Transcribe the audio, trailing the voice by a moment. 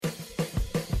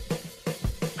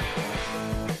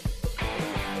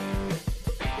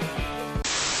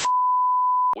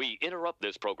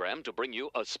this program to bring you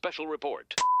a special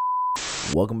report.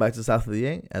 Welcome back to South of the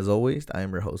A. As always, I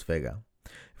am your host, Vega.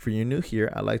 If you're new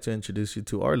here, I'd like to introduce you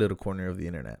to our little corner of the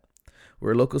internet.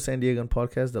 We're a local San Diegan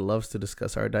podcast that loves to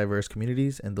discuss our diverse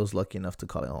communities and those lucky enough to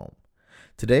call it home.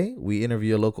 Today, we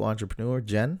interview a local entrepreneur,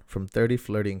 Jen, from 30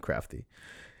 Flirty and Crafty.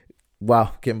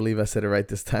 Wow, can't believe I said it right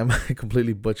this time. I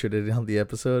completely butchered it on the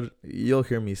episode. You'll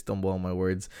hear me stumble on my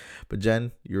words. But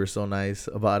Jen, you were so nice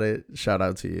about it. Shout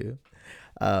out to you.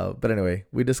 But anyway,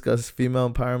 we discuss female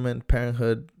empowerment,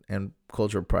 parenthood, and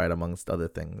cultural pride, amongst other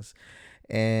things.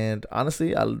 And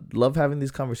honestly, I love having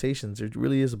these conversations. It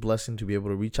really is a blessing to be able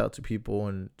to reach out to people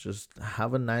and just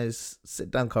have a nice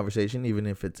sit-down conversation, even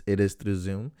if it is through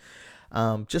Zoom.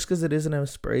 Just because it is an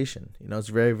inspiration. You know, it's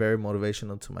very, very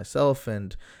motivational to myself,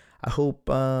 and I hope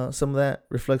some of that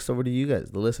reflects over to you guys,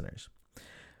 the listeners.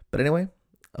 But anyway,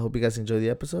 I hope you guys enjoy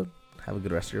the episode. Have a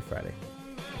good rest of your Friday.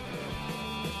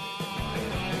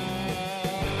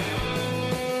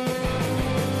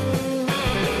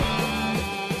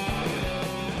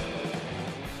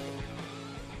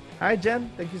 Hi, Jen.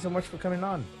 Thank you so much for coming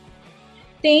on.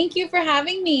 Thank you for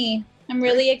having me. I'm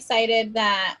really excited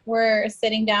that we're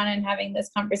sitting down and having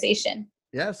this conversation.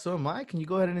 Yeah, so am I. Can you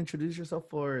go ahead and introduce yourself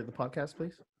for the podcast,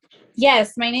 please?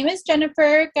 Yes, my name is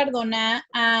Jennifer Cardona.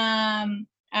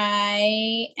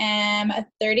 I am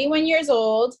 31 years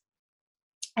old.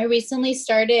 I recently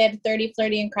started 30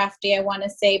 Flirty and Crafty. I want to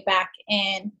say back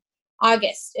in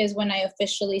August is when I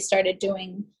officially started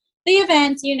doing the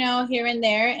event, you know, here and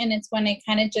there. And it's when it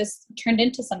kind of just turned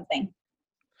into something.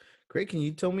 Great. Can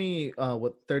you tell me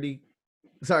what 30...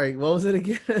 Sorry, what was it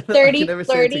again? 30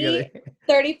 Flirty,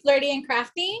 30 Flirty and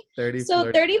Crafty. 30 so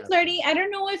Flirty 30 Flirty, I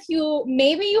don't know if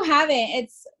maybe you haven't.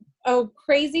 It's a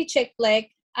crazy chick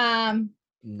flick.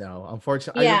 No,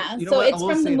 unfortunately. Yeah, so it's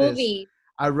from the movie.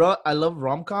 I love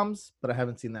rom-coms, but I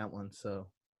haven't seen that one, so.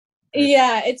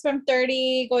 Yeah, it's from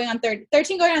 30 going on 30.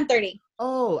 13 going on 30.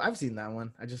 Oh, I've seen that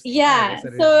one. Yeah,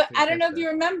 so I don't know if you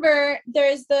remember,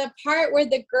 there's the part where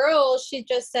the girl, she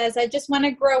just says, I just want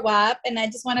to grow up and I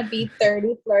just want to be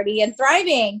 30, flirty, and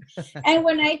thriving. And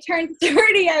when I turned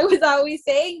 30, I was always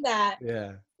saying that.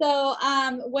 Yeah. So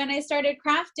when I started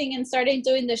crafting and started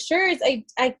doing the shirts, I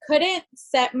couldn't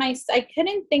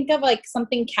think of like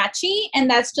something catchy, and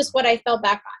that's just what I fell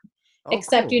back on. Oh,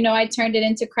 except, cool. you know, I turned it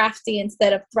into crafty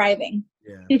instead of thriving.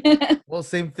 Yeah. Well,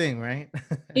 same thing, right?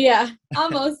 Yeah,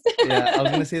 almost. Yeah, I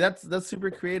was gonna say that's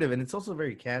super creative, and it's also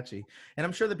very catchy. And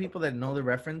I'm sure the people that know the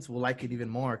reference will like it even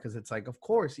more because it's like, of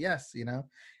course, yes, you know.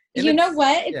 And you know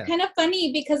what? It's kind of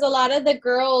funny because a lot of the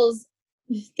girls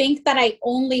think that I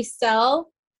only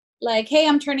sell like, hey,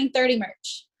 I'm turning 30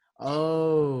 merch.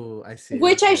 Oh, I see.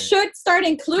 Which I should start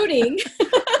including.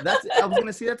 I was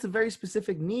gonna say that's a very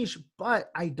specific niche, but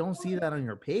I don't see that on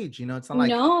your page. You know, it's not like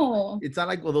it's not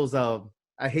like those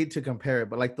I hate to compare it,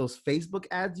 but like those Facebook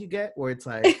ads you get where it's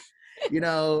like, you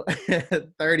know,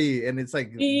 30 and it's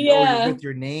like with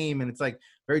your name and it's like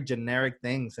very generic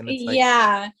things and it's like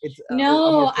I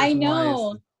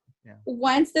know. Yeah.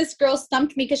 Once this girl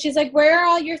stumped me because she's like, where are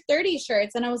all your 30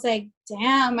 shirts? And I was like,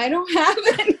 damn, I don't have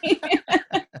any.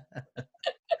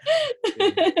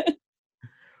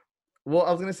 Well,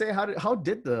 I was gonna say, how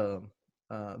did the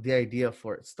idea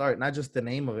for it start? Not just the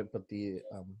name of it, but the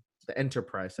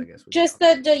enterprise, I guess. Just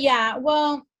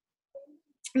well,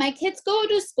 my kids go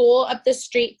to school up the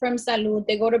street from Salud.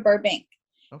 They go to Burbank.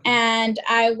 Okay. And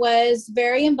I was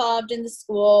very involved in the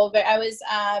school. I was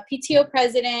PTO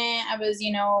president. I was,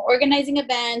 you know, organizing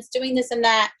events, doing this and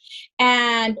that.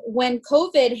 And when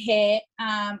COVID hit,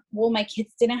 my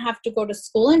kids didn't have to go to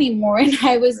school anymore. And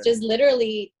I was just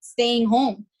literally staying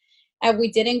home.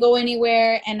 We didn't go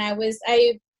anywhere. And I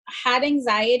had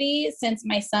anxiety since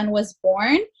my son was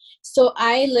born. So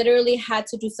I literally had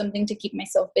to do something to keep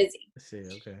myself busy. I see,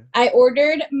 okay. I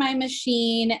ordered my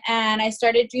machine and I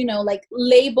started, you know, like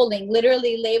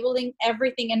literally labeling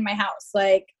everything in my house,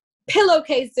 like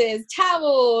pillowcases,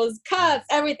 towels, cups,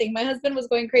 everything. My husband was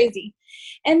going crazy.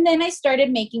 And then I started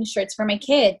making shirts for my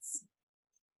kids.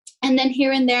 And then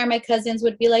here and there, my cousins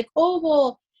would be like, oh,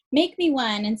 well, make me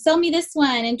one and sell me this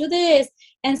one and do this.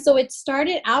 And so it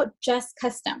started out just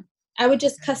custom. I would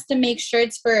just custom make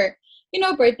shirts for, you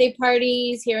know, birthday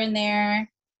parties here and there.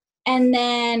 And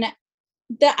then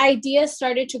the idea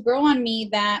started to grow on me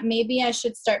that maybe I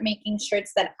should start making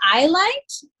shirts that I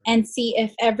liked and see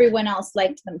if everyone else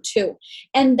liked them too.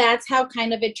 And that's how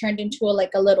kind of it turned into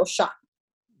a little shop.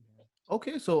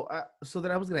 Okay, so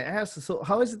then I was gonna ask, so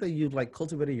how is it that you like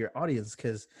cultivated your audience?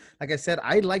 Because, like I said,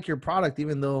 I like your product,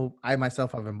 even though I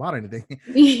myself haven't bought anything,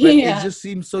 but it Yeah. just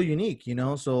seems so unique, you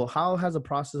know. So how has the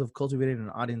process of cultivating an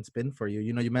audience been for you?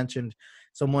 You know, you mentioned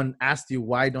someone asked you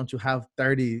why don't you have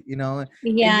 30, you know, and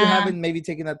you Yeah. haven't maybe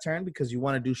taken that turn because you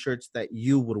want to do shirts that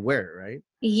you would wear, right?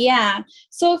 Yeah.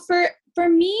 So for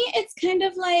me, it's kind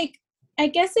of like, I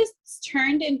guess it's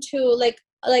turned into like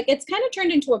it's kind of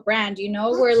turned into a brand, you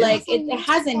know, where Yeah. like it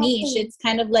has a niche. It's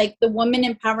kind of like the woman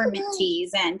empowerment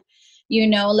tees, and you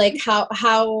know, like how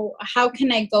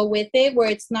can I go with it where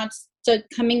it's not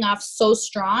coming off so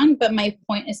strong, but my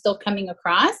point is still coming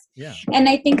across. Yeah. And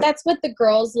I think that's what the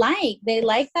girls like. They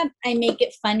like that I make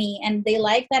it funny, and they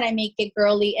like that I make it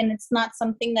girly, and it's not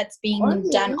something that's being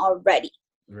done already.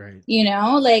 Right. You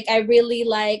know, like I really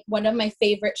like one of my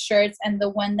favorite shirts, and the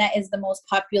one that is the most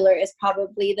popular is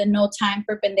probably the No Time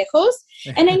for Pendejos.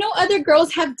 And I know other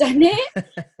girls have done it,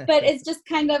 but it's just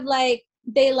kind of like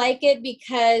they like it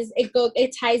because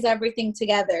it ties everything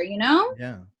together, you know?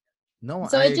 Yeah. No,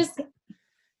 So it just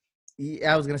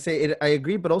yeah, I was gonna say it. I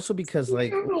agree, but also because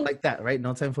like that, right?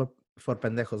 No time for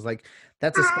pendejos. Like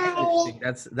that's a Spanglish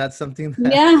thing. That's something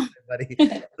that yeah.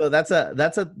 everybody. So that's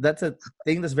a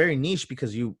thing that's very niche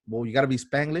because you got to be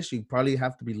Spanglish. You probably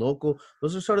have to be local.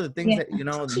 Those are sort of the things Yeah. that you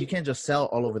know you can't just sell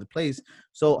all over the place.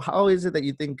 So how is it that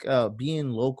you think being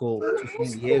local to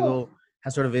San Diego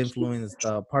has sort of influenced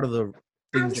part of the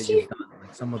things that you've done,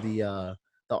 like some of the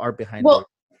art behind it? Well,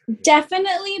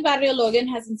 definitely Barrio Logan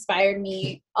has inspired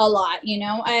me a lot. You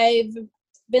know, I've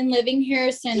been living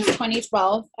here since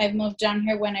 2012. I've moved down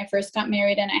here when I first got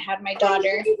married and I had my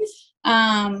daughter.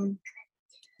 Um,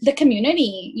 the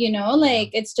community, you know, like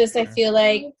it's just, I feel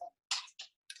like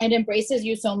it embraces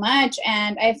you so much.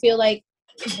 And I feel like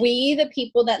we, the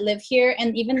people that live here,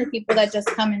 and even the people that just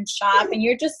come and shop, and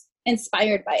you're just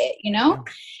inspired by it, you know.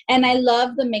 Yeah. And I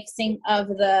love the mixing of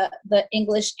the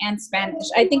English and Spanish.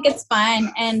 I think it's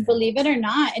fun, and believe it or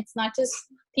not, it's not just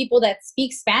people that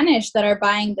speak Spanish that are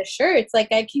buying the shirts. Like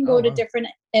I can Oh go to wow, different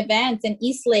events in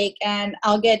Eastlake and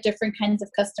I'll get different kinds of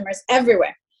customers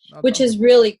everywhere, that's which is awesome.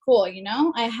 really cool, you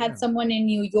know. I Yeah. had someone in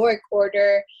New York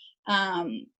order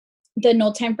the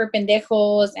No Time for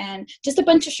Pendejos and just a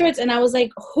bunch of shirts. And I was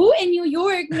like, who in New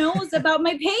York knows about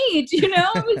my page? You know,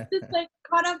 I was just like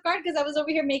caught off guard because I was over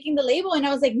here making the label and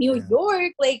I was like, New Yeah.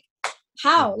 York? Like,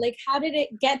 how? Yeah. Like, how did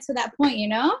it get to that point, you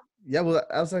know? Yeah, well,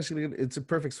 I was actually, it's a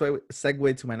perfect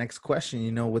segue to my next question.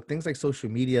 You know, with things like social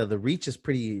media, the reach is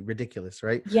pretty ridiculous,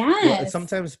 right? Well, Yes.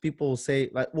 sometimes people will say,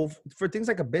 like, well, for things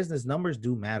like a business, numbers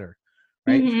do matter,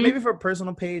 right? Mm-hmm. Maybe for a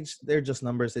personal page, they're just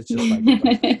numbers. It's just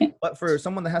like, but for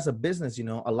someone that has a business, you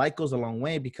know, a like goes a long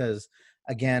way because,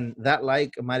 again, that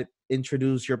like might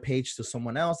introduce your page to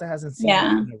someone else that hasn't seen it,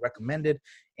 yeah. you know, recommended,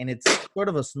 and it's sort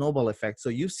of a snowball effect. So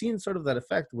you've seen sort of that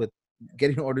effect with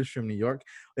getting orders from New York.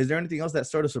 Is there anything else that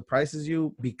sort of surprises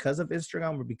you because of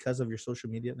Instagram or because of your social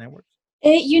media networks?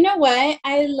 You know what?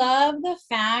 I love the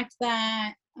fact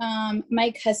that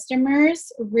my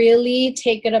customers really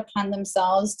take it upon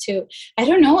themselves to, I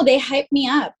don't know, they hype me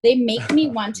up. They make me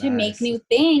want to make Nice. new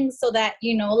things so that,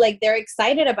 you know, like they're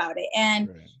excited about it. And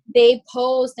Right. they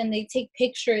post and they take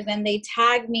pictures and they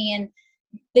tag me and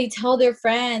they tell their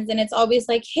friends. And it's always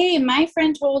like, hey, my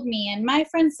friend told me and my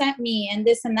friend sent me and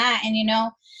this and that. And, you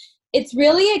know, it's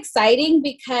really exciting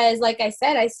because like I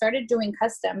said, I started doing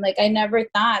custom. Like I never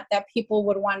thought that people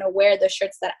would want to wear the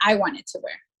shirts that I wanted to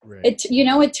wear. Right. It, you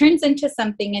know, it turns into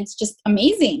something. It's just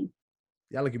amazing.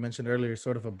 Yeah, like you mentioned earlier,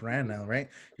 sort of a brand now, right?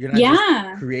 You're not just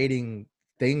Yeah. creating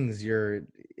things.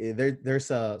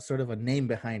 There's a sort of a name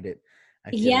behind it. I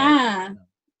feel like. Yeah.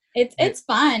 Yeah. It's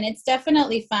fun. It's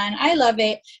definitely fun. I love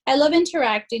it. I love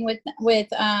interacting with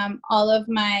all of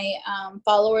my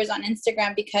followers on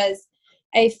Instagram because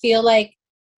I feel like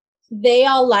they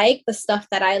all like the stuff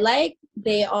that I like.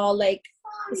 They all like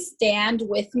stand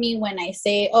with me when I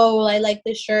say, "Oh, I like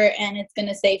this shirt," and it's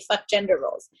gonna say "fuck gender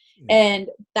roles." And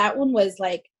that one was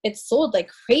like, it sold like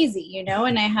crazy, you know.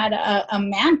 And I had a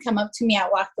man come up to me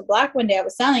at Walk the Block one day. I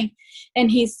was selling, and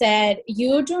he said,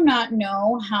 "You do not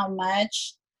know how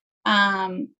much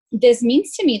this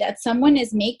means to me that someone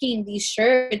is making these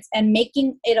shirts and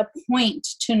making it a point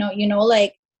to know, you know,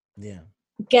 like." Yeah.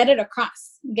 Get it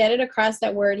across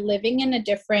that we're living in a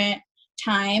different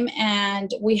time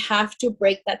and we have to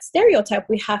break that stereotype.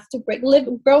 We have to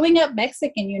growing up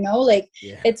Mexican, you know, like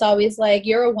Yeah. it's always like,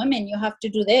 you're a woman, you have to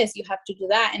do this, you have to do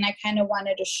that. And I kind of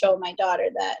wanted to show my daughter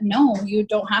that no, you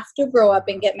don't have to grow up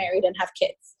and get married and have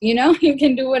kids, you know. You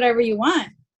can do whatever you want.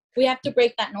 We have to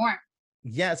break that norm.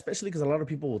 Yeah, especially because a lot of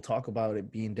people will talk about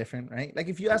it being different, right? Like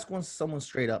if you ask someone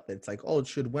straight up, it's like, oh,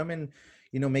 should women,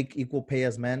 make equal pay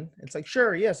as men. It's like,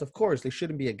 sure, yes, of course, there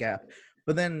shouldn't be a gap.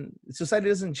 But then society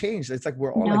doesn't change. It's like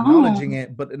we're all No. acknowledging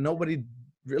it, but nobody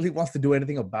really wants to do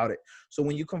anything about it. So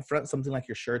when you confront something like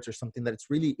your shirts or something that it's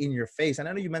really in your face, and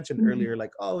I know you mentioned Mhm. earlier,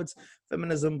 like, oh, it's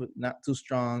feminism, but not too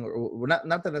strong, or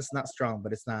not that it's not strong,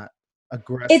 but it's not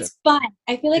aggressive. It's fun.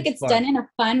 I feel like It's it's fun. done in a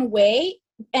fun way,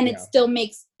 and it Yeah. still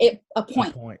makes it a A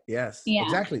point. point. Yes, Yeah.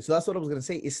 exactly. So that's what I was gonna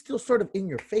say. It's still sort of in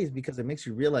your face because it makes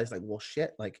you realize, like, well,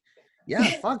 shit, like, yeah,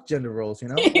 fuck gender roles, or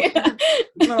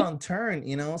even on turn,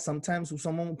 sometimes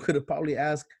someone could have probably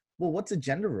asked, well, what's a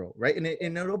gender role, right? And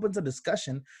it opens a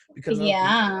discussion because of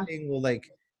Yeah. saying, well, like,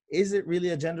 is it really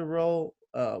a gender role?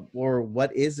 Or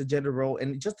what is a gender role?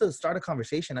 And just to start a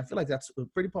conversation, I feel like that's a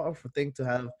pretty powerful thing to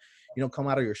have, come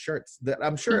out of your shirts. That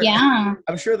I'm sure, Yeah.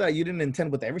 I'm sure that you didn't intend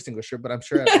with every single shirt, but I'm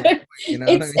sure at one point, you know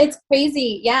what I mean? It's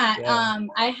crazy. Yeah. Yeah.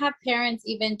 I have parents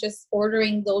even just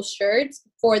ordering those shirts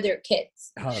for their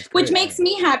kids, Oh, that's which great. makes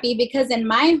me happy because in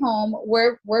my home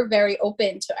we're very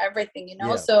open to everything,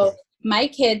 Yeah, of So course. my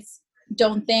kids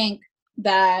don't think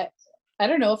that, I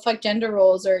don't know, fuck gender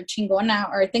roles or chingona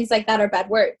or things like that are bad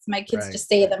words. My kids Right. just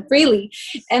say them freely.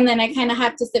 And then I kind of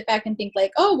have to sit back and think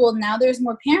like, oh, well, now there's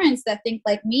more parents that think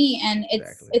like me. And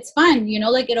Exactly. it's fun,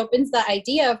 like it opens the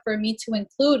idea for me to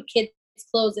include kids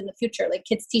clothes in the future, like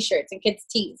kids t-shirts and kids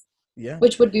tees, Yeah.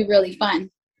 which would be really fun.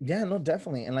 Yeah, no,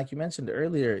 definitely. And like you mentioned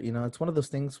earlier, it's one of those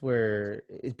things where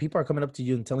people are coming up to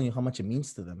you and telling you how much it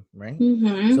means to them, right?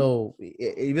 Mm-hmm. So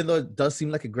even though it does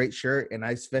seem like a great shirt, and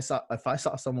if I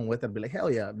saw someone with it, I'd be like,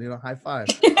 hell yeah, high five.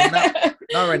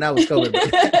 Not right now with COVID,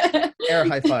 but air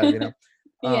high five,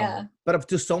 Yeah. But up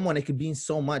to someone, it could mean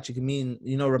so much. It could mean,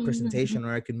 representation,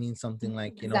 or it could mean something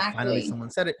like, finally Exactly.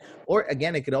 someone said it. Or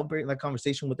again, it could open that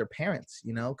conversation with their parents,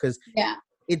 because Yeah.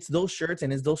 it's those shirts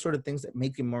and it's those sort of things that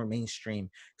make it more mainstream.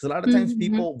 Because a lot of times Mm-hmm.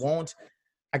 people won't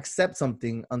accept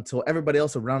something until everybody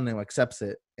else around them accepts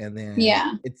it, and then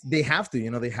Yeah. they have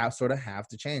to, they have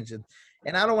to change it.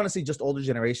 And I don't want to say just older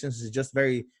generations. It's just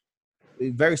very,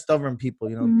 very stubborn people,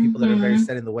 people that are very Mm-hmm.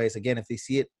 set in the ways. Again, if they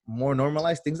see it more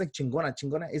normalized, things like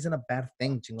chingona isn't a bad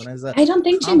thing. Chingona is a I don't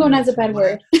think chingona is a bad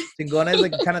word. Chingona is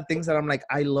like the kind of things that I'm like,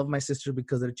 I love my sister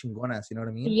because they're chingonas, you know what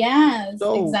I mean? Yes,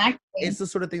 So exactly. it's the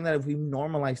sort of thing that if we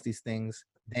normalize these things,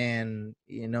 then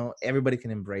everybody can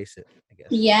embrace it, I guess.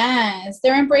 Yes,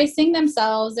 they're embracing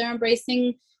themselves. They're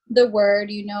embracing the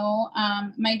word.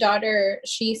 My daughter,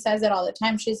 she says it all the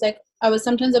time. She's like, I'll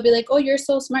be like, oh, you're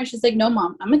so smart. She's like, no,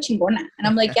 mom, I'm a chingona. And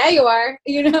I'm like, yeah, you are.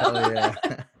 Oh yeah.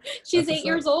 She's That's 8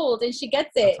 years old and she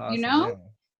gets it. That's awesome. Yeah.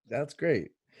 That's great.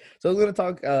 So I was going to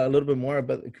talk a little bit more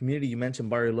about the community. You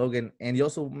mentioned Barrio Logan, and you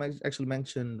also actually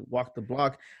mentioned Walk the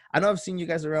Block. I know I've seen you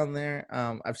guys around there.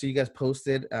 I've seen you guys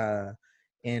posted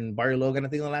in Barrio Logan. I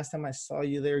think the last time I saw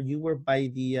you there, you were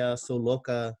by the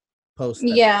Soloka post that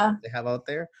Yeah. they have out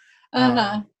there.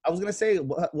 Uh-huh. I was going to say,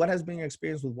 what has been your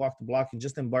experience with Walk the Block and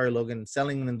just in Barrio Logan,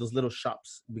 selling in those little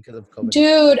shops because of COVID?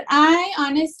 Dude, I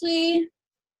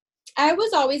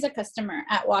was always a customer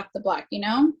at Walk the Block,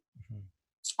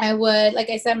 I would, like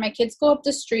I said, my kids go up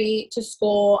the street to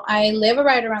school. I live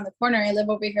right around the corner. I live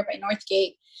over here by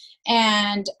Northgate,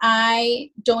 and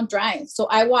I don't drive. So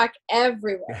I walk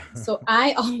everywhere. So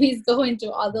I always go into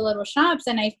all the little shops,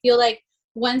 and I feel like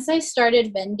once I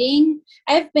started vending,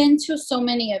 I've been to so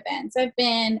many events. I've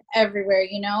been everywhere,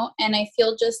 and I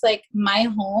feel just like my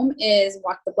home is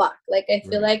Walk the Block. Like I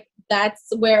feel like that's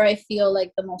where I feel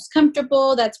like the most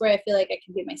comfortable. That's where I feel like I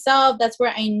can be myself. That's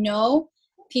where I know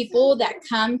people that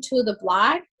come to the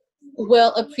block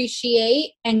will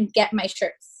appreciate and get my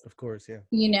shirts. Of course,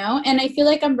 yeah. And I feel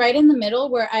like I'm right in the middle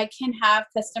where I can have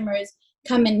customers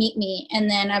come and meet me, and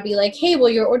then I'll be like, hey, well,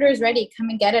 your order is ready. Come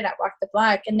and get it at Walk the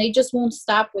Block. And they just won't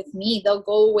stop with me. They'll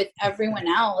go with everyone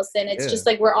else. And it's just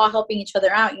like we're all helping each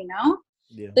other out,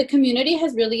 Yeah. The community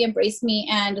has really embraced me,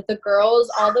 and the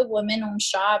girls, all the women-owned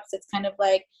shops, it's kind of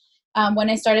like when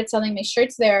I started selling my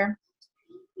shirts there,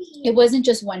 it wasn't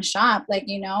just one shop. Like,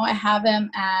 I have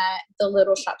them at the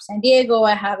Little Shop San Diego.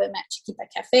 I have them at Chiquita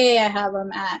Cafe. I have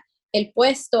them at El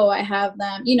Puesto. I have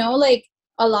them, like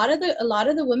a lot of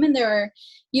the women there,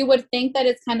 you would think that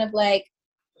it's kind of like,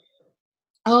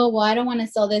 oh, well, I don't want to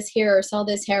sell this here or sell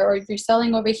this here, or if you're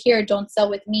selling over here, don't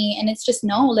sell with me. And it's just,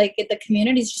 no, like the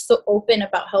community is just so open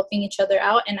about helping each other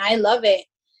out. And I love it.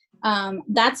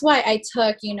 That's why I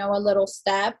took, a little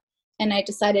step, and I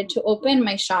decided to open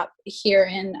my shop here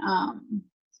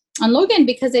on Logan,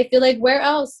 because I feel like where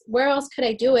else could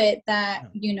I do it that,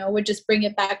 would just bring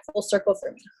it back full circle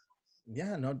for me.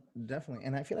 Yeah, no, definitely.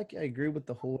 And I feel like I agree with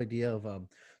the whole idea of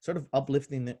sort of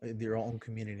uplifting their own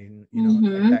community,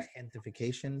 like that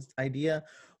gentrification idea,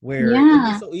 where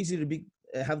it'd be so easy to be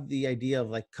have the idea of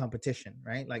like competition,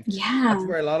 right? Like that's Yeah.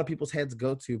 where a lot of people's heads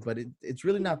go to, but it's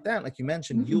really not that. Like you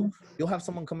mentioned, Mhm. you'll have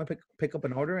someone come and pick up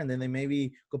an order, and then they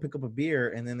maybe go pick up a beer,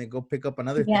 and then they go pick up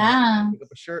another thing, like Yeah. pick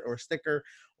up a shirt or a sticker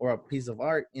or a piece of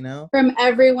art, you know? From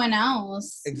everyone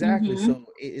else. Exactly. Hmm. So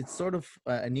it's sort of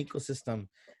an ecosystem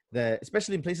that,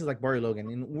 especially in places like Barrio Logan,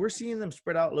 and we're seeing them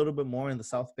spread out a little bit more in the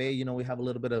South Bay. You know, we have a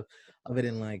little bit of it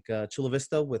in like Chula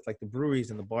Vista with like the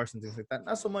breweries and the bars and things like that.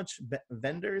 Not so much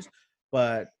vendors,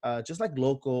 but just like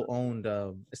local owned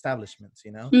establishments,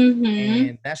 you know. Hmm.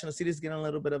 And National City is getting a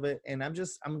little bit of it, and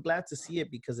I'm glad to see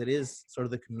it because it is sort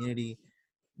of the community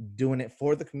doing it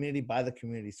for the community by the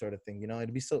community sort of thing. You know,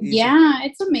 it'd be so easy Yeah,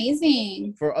 it's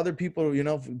amazing. for other people, you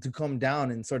know, to come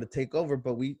down and sort of take over,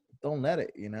 but we don't let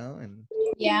it, you know, and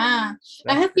Yeah. I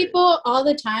that's have great. people all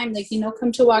the time, like,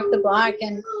 come to walk the block,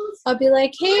 and I'll be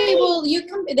like, hey, well, you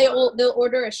come, they'll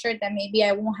order a shirt that maybe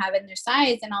I won't have in their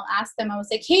size. And I'll ask them, I was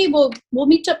like, hey, well, we'll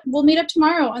meet up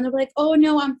tomorrow. And they're like, oh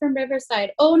no, I'm from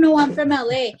Riverside. Oh no, I'm from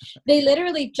LA. They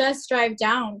literally just drive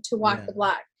down to walk Yeah. the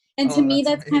block. And to Oh, me,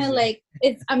 that's that's kind of amazing. like,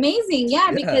 it's amazing. Yeah.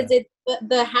 Yeah. Because it's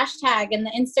the hashtag and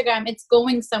the Instagram, it's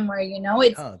going somewhere,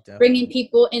 it's Oh, bringing definitely.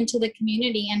 people into the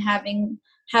community and having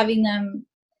them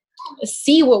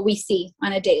see what we see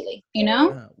on a daily,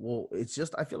 Yeah. Well, it's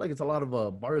just I feel like it's a lot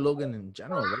of Barrio Logan in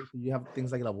general, right? You have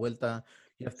things like La Vuelta,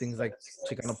 you have things like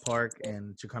Chicano Park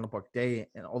and Chicano Park Day,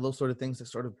 and all those sort of things that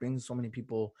sort of bring so many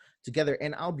people together.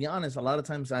 And I'll be honest, a lot of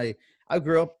times I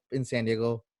grew up in San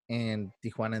Diego and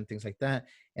Tijuana and things like that,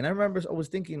 and I remember always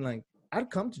thinking like I'd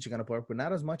come to Chicano Park, but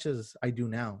not as much as I do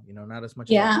now. You know, not as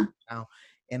much as I do Yeah. now.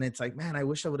 And it's like, man, I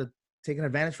wish I would have taken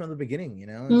advantage from the beginning. You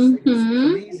know, it's like it's Mm-hmm.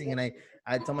 amazing, and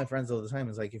I tell my friends all the time,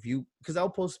 it's like if you, because I'll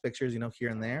post pictures, you know, here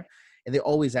and there, and they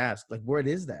always ask, like, where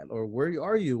is that? Or where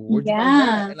are you? Where'd you buy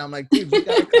that? Yeah. And I'm like, dude, you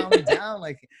gotta calm down.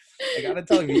 Like, I gotta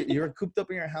tell you, you're cooped up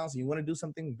in your house and you want to do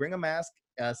something, bring a mask,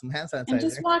 some hand And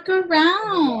just sanitizer, walk and then walk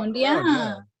around. around. Yeah.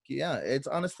 Yeah. Yeah. It's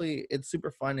honestly, it's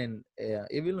super fun. And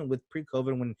even with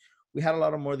pre-COVID, when we had a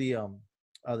lot of more the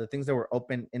things that were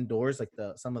open indoors, like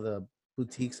some of the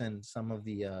boutiques and some of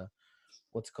the,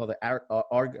 what's it called, the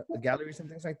art galleries and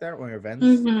things like that, or events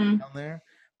Mm-hmm. down there.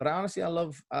 But honestly, I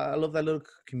love that little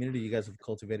community you guys have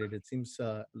cultivated. It seems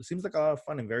like a lot of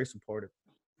fun and very supportive.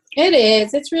 It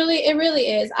is. It really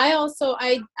is. I also,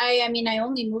 I mean, I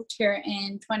only moved here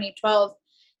in 2012,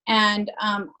 and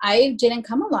I didn't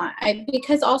come a lot.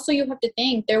 Because also you have to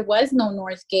think there was no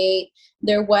Northgate.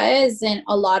 There wasn't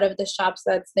a lot of the shops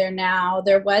that's there now.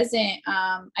 There wasn't,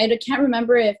 can't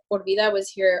remember if Por Vida was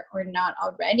here or not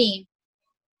already.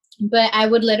 But I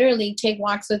would literally take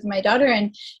walks with my daughter,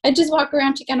 and I'd just walk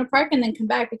around Chicano Park and then come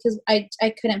back because I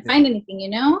couldn't Yeah. find anything.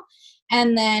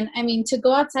 And then, I mean, to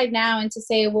go outside now and to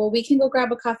say, well, we can go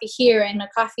grab a coffee here and a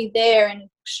coffee there and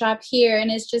shop here. And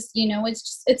it's just,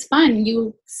 it's fun.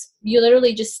 You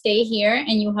literally just stay here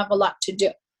and you have a lot to do.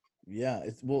 Yeah,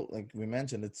 it's, well, like we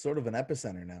mentioned, it's sort of an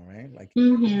epicenter now, right? Like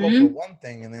you go for Mm-hmm. one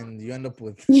thing and then you end up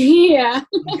with Yeah.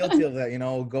 I'm guilty of that, you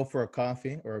know, go for a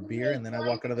coffee or a beer and then I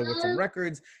walk out of there with some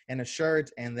records and a shirt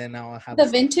and then now I have The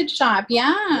this. vintage shop.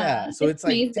 Yeah, Yeah. so It's it's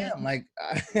like, damn,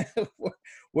 amazing. like,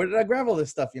 where did I grab all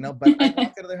this stuff, you know? But I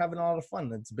walk out of there having a lot of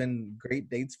fun. It's been great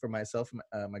dates for myself,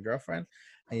 my girlfriend,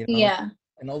 and, Yeah.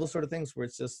 and all those sort of things where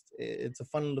it's a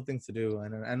fun little thing to do.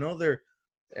 And I know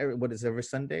what is every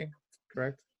Sunday,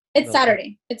 correct? It's No,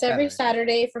 Saturday. It's every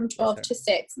Saturday. Saturday from Every 12 to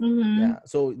Saturday. 6. Mm-hmm. Yeah.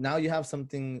 So now you have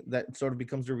something that sort of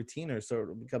becomes a routine or sort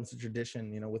of becomes a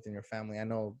tradition, you know, within your family. I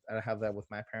know I have that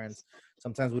with my parents.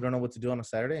 Sometimes we don't know what to do on a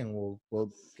Saturday and we'll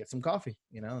get some coffee,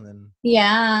 you know, and then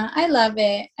Yeah, I love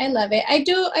it. I love it. I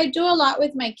do a lot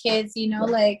with my kids,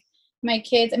 like my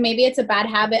kids, maybe it's a bad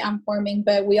habit I'm forming,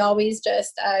 but we always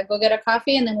just go get a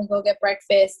coffee and then we go get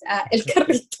breakfast at El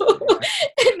Carrito.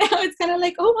 And now it's kind of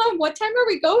like, oh, mom, what time are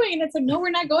we going? And it's like, no, we're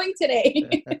not going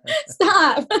today.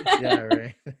 Stop. yeah,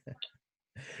 right.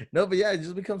 No, but yeah, it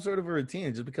just becomes sort of a routine.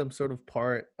 It just becomes sort of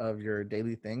part of your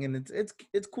daily thing, and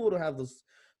it's cool to have those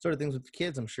sort of things with the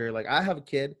kids. I'm sure. Like I have a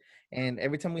kid, and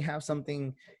every time we have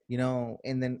something, you know,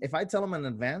 and then if I tell him in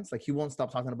advance, like he won't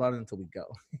stop talking about it until we go.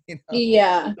 You know.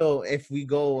 Yeah. So if we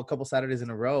go a couple Saturdays in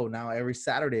a row now, every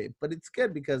Saturday, but it's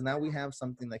good because now we have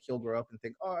something that he'll grow up and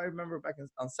think, oh, I remember back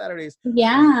on Saturdays when we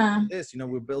used to Yeah. do this. You know,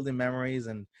 we're building memories,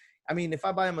 and I mean, if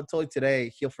I buy him a toy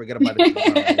today, he'll forget about it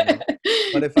tomorrow. You know.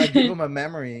 But if I give him a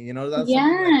memory, you know, that's something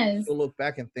like Yes, he'll look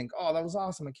back and think, "Oh, that was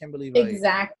awesome! I can't believe I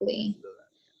exactly. did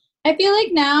that." I feel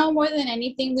like now more than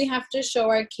anything, we have to show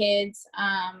our kids,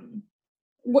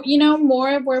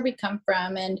 more of where we come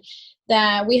from, and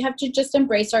that we have to just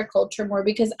embrace our culture more,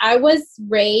 because I was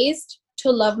raised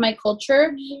to love my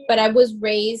culture, but I was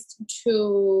raised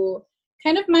to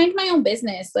kind of mind my own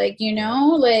business. Like, you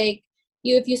know, like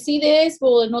if you see this,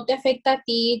 well, no te afecta a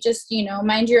ti, just, you know,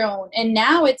 mind your own. And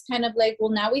now it's kind of like,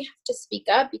 well, now we have to speak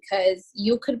up because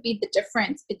you could be the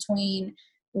difference between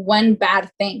one bad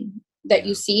thing that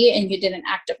you see and you didn't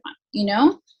act upon, you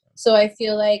know? So I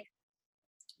feel like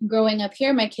growing up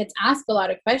here, my kids ask a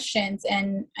lot of questions.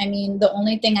 And I mean, the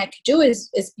only thing I could do is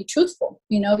be truthful,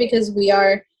 you know, because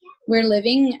we're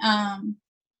living,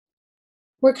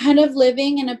 we're kind of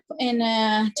living in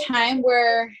a time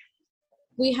where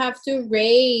we have to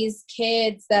raise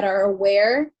kids that are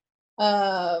aware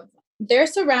of their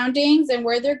surroundings and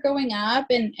where they're growing up,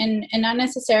 and not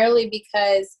necessarily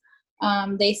because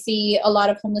they see a lot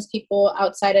of homeless people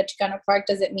outside of Chicano Park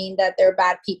doesn't mean that they're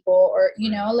bad people, or, you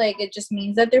know, like it just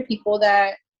means that they're people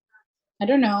that, I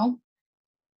don't know,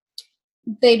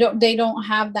 they don't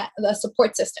have the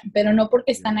support system. Pero no porque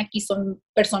están aquí son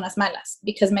personas malas,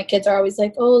 because my kids are always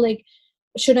like, oh, like,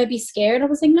 should I be scared? I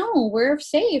was like, no, we're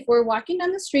safe. We're walking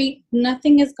down the street.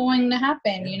 Nothing is going to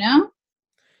happen, you know?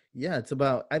 Yeah, it's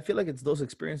about, I feel like it's those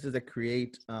experiences that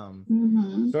create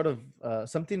sort of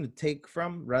something to take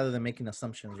from rather than making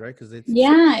assumptions, right? Because it's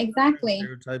exactly,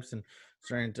 stereotypes and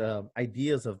certain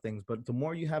ideas of things. But the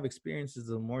more you have experiences,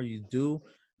 the more you do,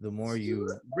 the more you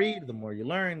read, the more you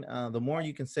learn, the more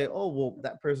you can say, oh, well,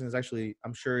 that person is actually,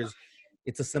 I'm sure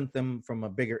it's a symptom from a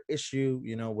bigger issue,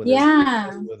 you know, whether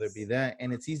it be that.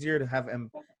 And it's easier to have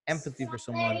empathy for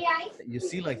someone that you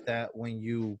see like that when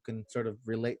you can sort of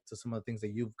relate to some of the things that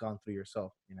you've gone through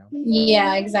yourself, you know?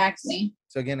 Yeah, exactly.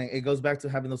 So again, it goes back to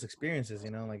having those experiences,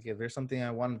 you know, like if there's something I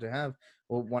wanted to have,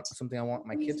 or something I want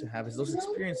my kid to have, is those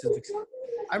experiences.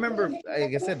 I remember,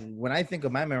 like I said, when I think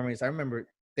of my memories, I remember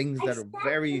things that are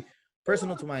very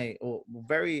personal to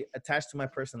very attached to my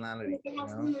personality, you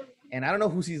know? And I don't know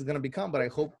who he's going to become, but I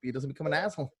hope he doesn't become an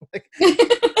asshole.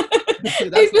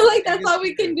 I feel like that's all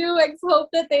we can do, is hope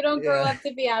that they don't grow up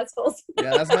to be assholes.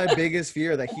 Yeah, that's my biggest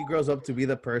fear, that he grows up to be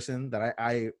the person that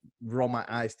I roll my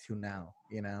eyes to now,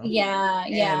 you know? Yeah.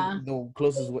 And the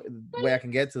closest way I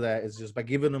can get to that is just by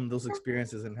giving him those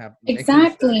experiences and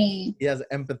exactly. He has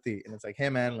empathy, and it's like, hey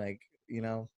man, like, you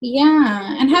know?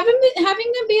 Yeah, and having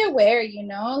them be aware, you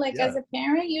know, like as a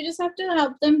parent, you just have to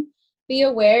help them be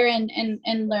aware and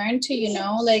learn to, you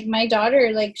know, like my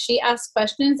daughter, like she asks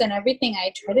questions and everything.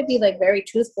 I try to be like very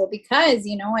truthful because,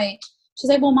 you know, she's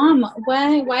like, well, mom,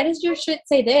 why does your shirt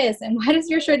say this? And why does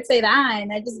your shirt say that?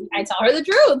 And I tell her the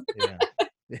truth.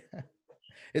 Yeah.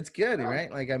 It's good, right?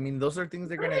 Like, I mean, those are things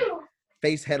they're going to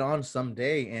face head on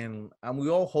someday. And we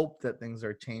all hope that things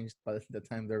are changed by the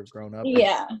time they're grown up.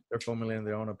 Yeah. They're formulating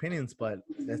their own opinions, but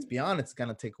let's be honest, it's going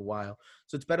to take a while.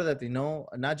 So it's better that they know,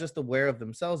 not just aware of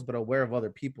themselves, but aware of other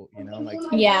people, you know? Like,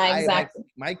 yeah, exactly.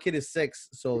 My kid is 6.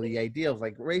 So the idea of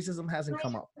like racism hasn't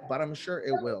come up, but I'm sure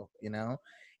it will, you know?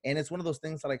 And it's one of those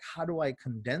things that, like, how do I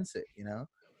condense it, you know?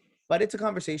 But it's a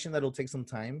conversation that'll take some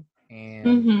time.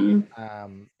 And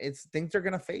it's things they're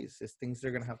gonna face. It's things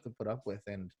they're gonna have to put up with.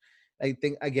 And I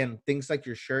think, again, things like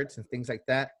your shirts and things like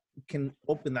that can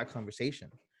open that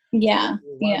conversation. Yeah.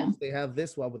 Why would they have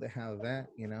this? Why would they have that?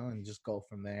 You know, and just go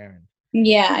from there.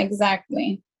 Yeah,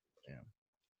 exactly. Yeah.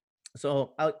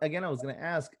 So I was gonna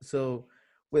ask. So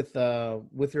with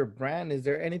your brand, is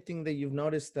there anything that you've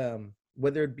noticed?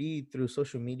 Whether it be through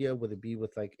social media, whether it be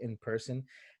with like in person,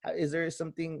 is there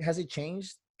something? Has it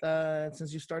changed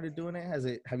since you started doing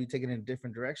it? Have you taken it in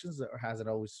different directions, or has it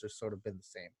always just sort of been the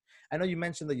same? I know you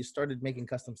mentioned that you started making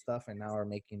custom stuff and now are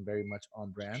making very much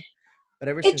on brand, but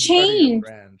ever since you started your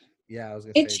brand, I was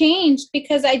gonna say it changed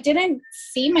because I didn't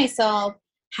see myself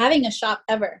having a shop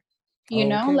ever. You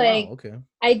know, like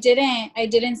I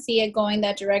didn't see it going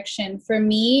that direction. For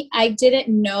me, I didn't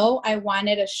know I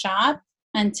wanted a shop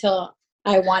until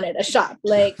I wanted a shop.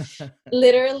 Like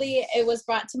literally it was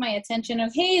brought to my attention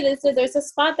of, hey, there's a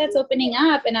spot that's opening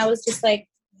up. And I was just like,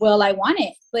 well, I want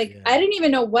it. Like, I didn't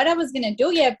even know what I was going to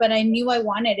do yet, but I knew I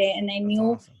wanted it. And I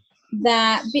knew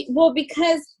that,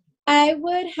 because I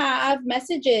would have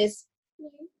messages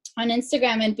on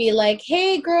Instagram and be like,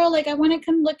 hey girl, like I want to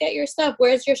come look at your stuff.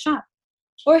 Where's your shop?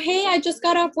 Or, hey, I just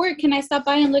got off work. Can I stop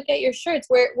by and look at your shirts?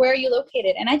 Where are you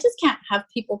located? And I just can't have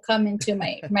people come into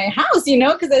my house, you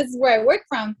know, because that's where I work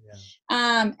from.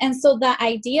 And so that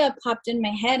idea popped in my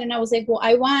head. And I was like, well,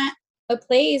 I want a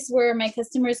place where my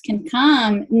customers can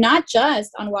come, not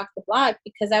just on Walk the Block,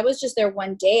 because I was just there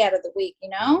one day out of the week, you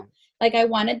know? Like I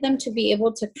wanted them to be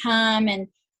able to come and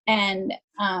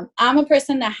I'm a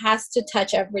person that has to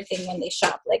touch everything when they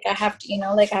shop. Like I have to, you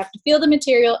know, like I have to feel the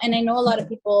material, and I know a lot of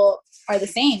people are the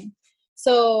same.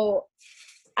 So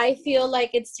I feel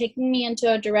like it's taking me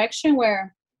into a direction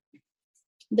where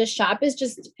the shop is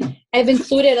just I've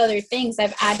included other things.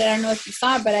 I've added, I don't know if you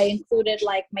saw, but I included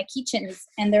like my keychains,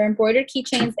 and they're embroidered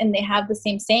keychains, and they have the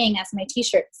same saying as my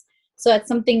t-shirts. So that's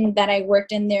something that I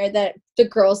worked in there that the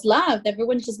girls loved.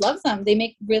 Everyone just loves them. They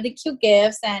make really cute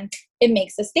gifts, and it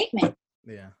makes a statement.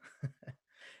 Yeah.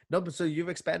 No, but so you've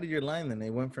expanded your line, then. They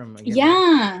went from, again,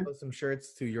 Yeah. custom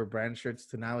shirts to your brand shirts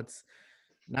to now it's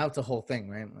a whole thing,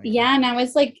 right? Like, yeah, now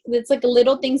it's like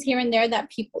little things here and there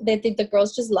that people, they think the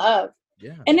girls just love.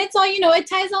 yeah. And it's all, it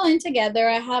ties all in together.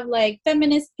 I have like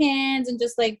feminist pins and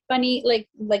just like funny, like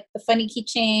the funny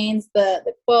keychains, the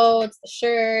quotes, the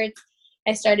shirts.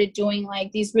 I started doing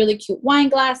like these really cute wine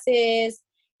glasses.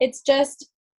 It's just,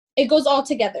 it goes all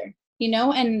together,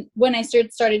 and when I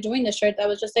started doing the shirts, I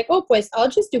was just like, oh, pues, I'll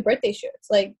just do birthday shirts.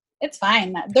 Like, it's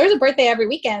fine. There's a birthday every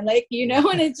weekend, like,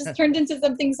 and it just turned into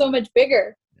something so much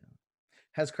bigger.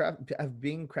 Have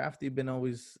being crafty been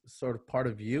always sort of part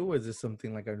of you, or is this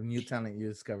something like a new talent you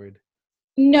discovered?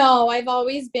 No, I've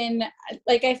always been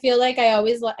like, I feel like I've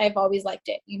always liked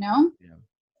it, Yeah.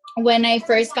 When I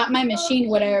first got my machine,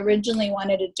 what I originally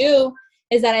wanted to do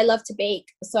is that I love to bake.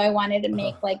 So I wanted to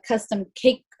make like custom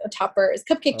cake toppers,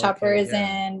 cupcake toppers,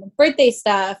 and birthday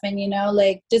stuff, and,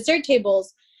 like dessert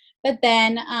tables. But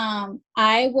then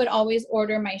I would always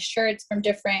order my shirts from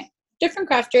different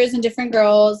crafters and different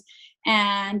girls.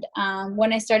 And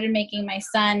when I started making my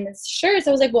son's shirts,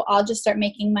 I was like, well, I'll just start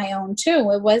making my own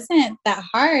too. It wasn't that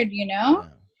hard, Yeah.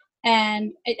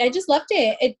 And I just loved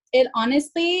it. It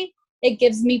honestly, it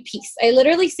gives me peace. I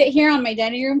literally sit here on my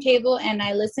dining room table and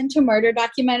I listen to murder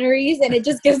documentaries, and it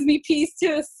just gives me peace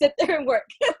to sit there and work.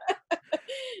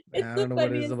 I don't know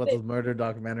what it is about those murder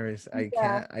documentaries.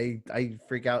 I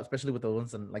freak out, especially with the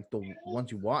ones like the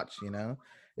ones you watch,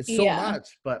 It's so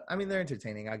much, but I mean, they're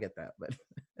entertaining. I get that, but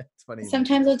it's funny.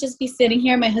 Sometimes I'll just be sitting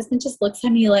here. My husband just looks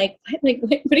at me like, what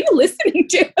are you listening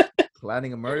to?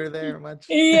 Planning a murder there much?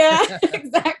 Yeah,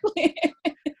 exactly.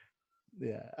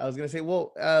 Yeah, I was gonna say,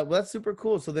 well, that's super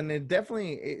cool. So then it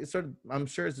sort of, I'm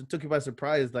sure it took you by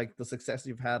surprise, like the success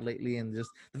you've had lately, and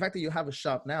just the fact that you have a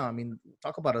shop now. I mean,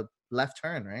 talk about a left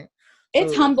turn, right?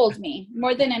 It's humbled me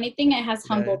more than anything. It has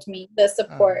humbled me. The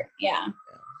support, yeah.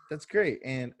 That's great.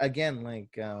 And again,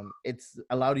 like, it's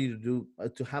allowed you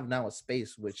to have now a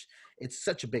space, which it's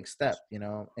such a big step, in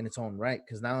its own right.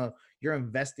 Because now you're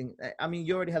investing. I mean,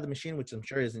 you already have the machine, which I'm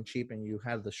sure isn't cheap, and you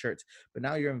have the shirts, but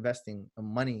now you're investing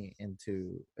money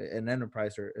into an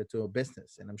enterprise or to a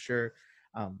business. And I'm sure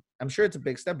it's a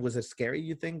big step. Was it scary,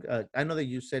 you think? I know that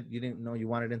you said you didn't know you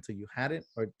wanted it until you had it,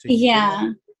 or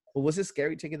but was it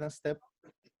scary taking that step?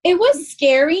 It was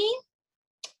scary.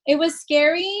 It was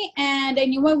scary, and I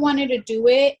knew I wanted to do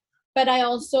it, but I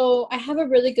have a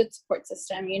really good support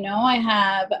system. I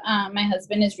have, my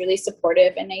husband is really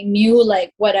supportive, and I knew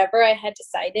like whatever I had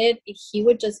decided, he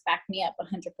would just back me up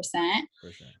 100%.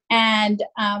 For sure. And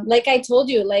like I told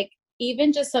you, like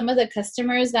even just some of the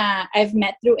customers that I've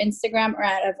met through Instagram or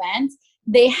at events,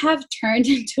 they have turned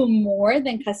into more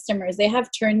than customers. They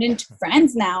have turned into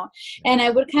friends now. And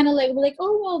I would kind of like,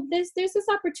 oh, well, there's this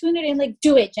opportunity, and like,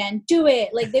 do it, Jen, do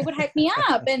it. Like they would hype me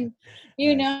up, and,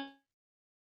 I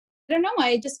don't know.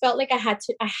 I just felt like I had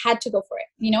to go for it,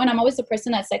 and I'm always the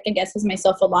person that second guesses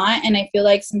myself a lot. And I feel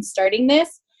like since starting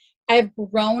this, I've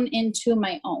grown into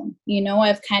my own,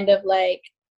 I've kind of like,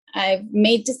 I've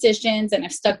made decisions and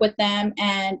I've stuck with them,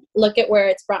 and look at where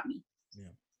it's brought me.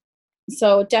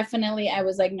 So definitely I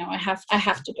was like, no, I have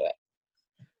to do it.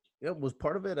 Yeah, was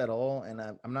part of it at all? And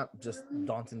I'm not just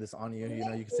daunting this on you, you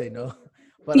can say no,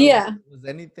 but was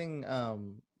anything,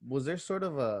 was there sort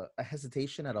of a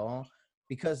hesitation at all?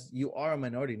 Because you are a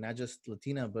minority, not just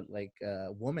Latina, but like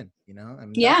a woman, I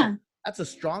mean, that's a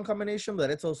strong combination, but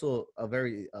it's also a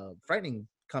very frightening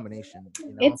combination.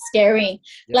 It's scary.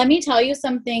 Let me tell you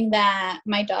something that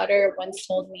my daughter once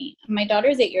told me. My daughter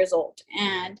is 8 years old,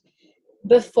 and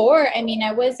before, I mean,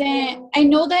 I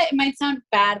know that it might sound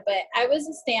bad, but I was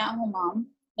a stay-at-home mom,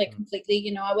 like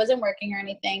completely, I wasn't working or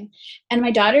anything. And my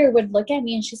daughter would look at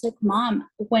me and she's like, Mom,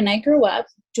 when I grow up,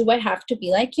 do I have to be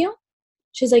like you?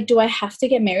 She's like, do I have to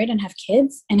get married and have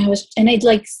kids? And I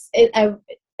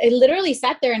literally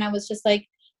sat there and I was just like,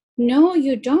 no,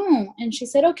 you don't. And she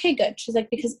said, okay, good. She's like,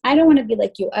 because I don't want to be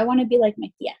like you. I want to be like my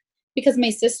tia. Because my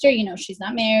sister, she's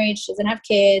not married, she doesn't have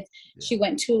kids.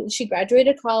 Yeah. She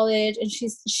graduated college, and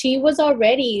she was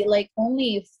already like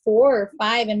only 4 or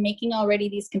 5 and making already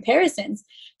these comparisons.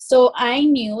 So I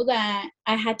knew that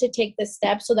I had to take this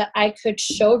step so that I could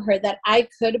show her that I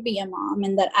could be a mom,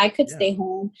 and that I could stay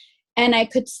home, and I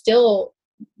could still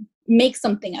make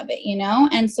something of it,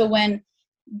 And so when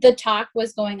the talk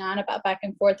was going on about back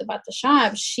and forth about the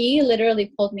shop, she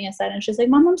literally pulled me aside and she's like,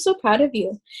 Mom, I'm so proud of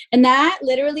you. And that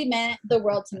literally meant the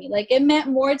world to me. Like, it meant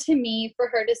more to me for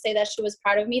her to say that she was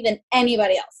proud of me than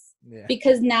anybody else. Yeah.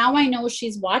 Because now I know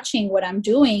she's watching what I'm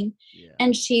doing, Yeah.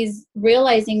 and she's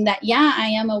realizing that, yeah, I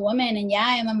am a woman, and yeah,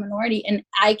 I am a minority, and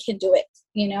I can do it.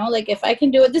 You know, like, if I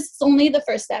can do it, this is only the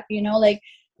first step, you know, like,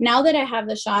 now that I have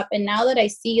the shop and now that I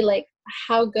see like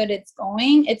how good it's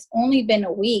going, it's only been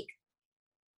a week.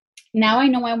 Now I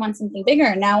know I want something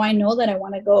bigger. Now I know that I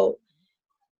want to go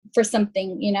for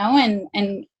something, you know,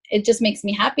 and it just makes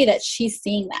me happy that she's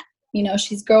seeing that, you know,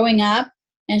 she's growing up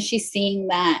and she's seeing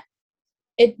that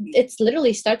it's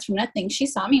literally starts from nothing. She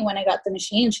saw me when I got the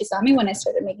machine. She saw me when I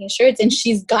started making shirts, and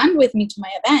she's gone with me to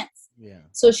my events. Yeah.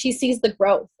 So she sees the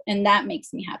growth, and that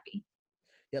makes me happy.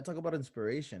 Yeah, talk about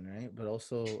inspiration, right? But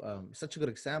also such a good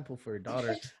example for your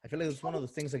daughter. I feel like it's one of the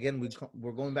things, again,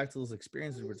 we're going back to those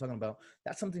experiences we're talking about.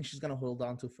 That's something she's going to hold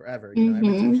on to forever. You know,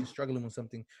 every time she's struggling with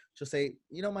something, she'll say,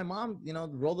 you know, my mom, you know,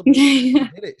 rolled up, she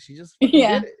did it. She just fucking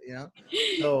did it, you know?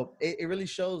 So it really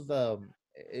shows that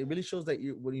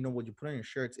you know, what you put on your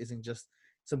shirts isn't just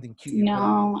something cute.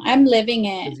 No, I'm living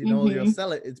it. Because, you know, you'll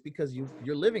sell it. It's because you're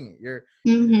living it. You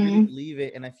really believe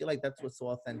it. And I feel like that's what's so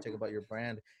authentic about your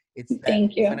brand. It's that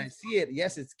Thank you. when I see it,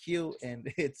 yes, it's cute and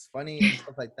it's funny and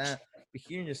stuff like that. But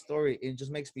hearing your story, it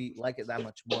just makes me like it that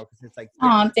much more, because it's like,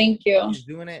 oh, thank you. She's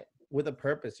doing it with a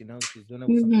purpose, you know. She's doing it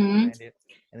with something behind it,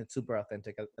 and it's super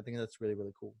authentic. I think that's really,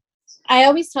 really cool. I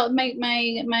always tell my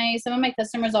some of my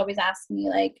customers always ask me,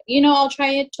 like, you know, I'll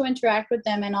try to interact with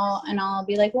them, and I'll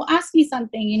be like, well, ask me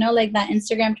something, you know, like that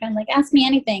Instagram trend, like, ask me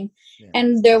anything. Yeah.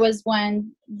 And there was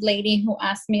one lady who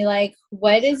asked me, like,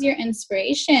 what is your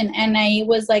inspiration? And I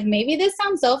was like, maybe this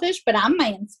sounds selfish, but I'm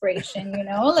my inspiration, you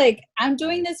know, like, I'm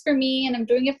doing this for me, and I'm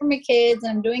doing it for my kids,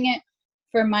 and I'm doing it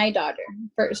for my daughter,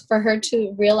 for her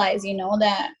to realize, you know,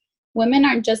 that women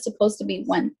aren't just supposed to be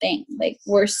one thing. Like,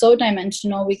 we're so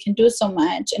dimensional. We can do so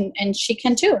much, and she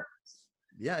can too.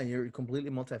 Yeah, you're completely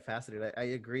multifaceted. I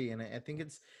agree. And I think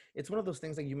it's one of those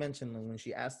things, like you mentioned, when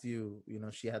she asked you, you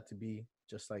know, she had to be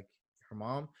just like her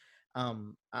mom.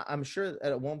 I'm sure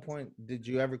at one point, did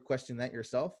you ever question that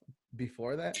yourself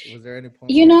before that? Was there any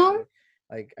point, you know,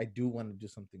 like, I do want to do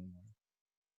something more?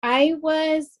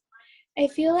 I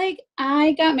feel like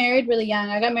I got married really young.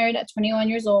 I got married at 21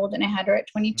 years old, and I had her at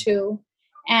 22.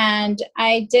 And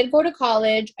I did go to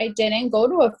college. I didn't go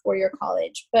to a 4-year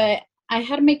college, but I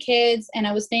had my kids, and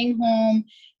I was staying home,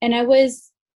 and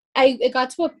it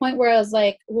got to a point where I was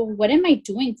like, well, what am I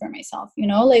doing for myself? You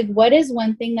know, like, what is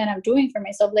one thing that I'm doing for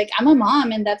myself? Like, I'm a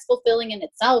mom, and that's fulfilling in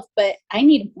itself, but I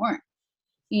need more.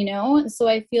 You know, so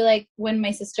I feel like when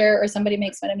my sister or somebody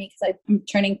makes fun of me because I'm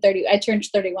turning 30, I turned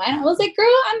 31. I was like, girl,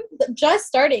 I'm just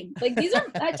starting. Like,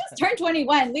 I just turned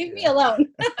 21. Leave me alone.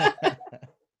 No,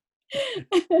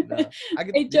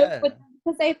 I joke with them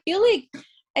because I feel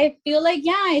like,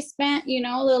 yeah, I spent, you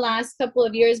know, the last couple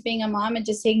of years being a mom and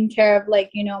just taking care of,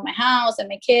 like, you know, my house and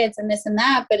my kids and this and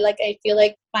that. But like, I feel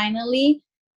like finally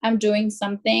I'm doing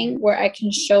something where I can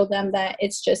show them that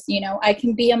it's just, you know, I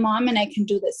can be a mom and I can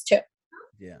do this too.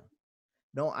 Yeah.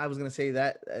 No, I was gonna say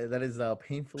that that is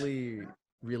painfully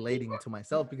relating to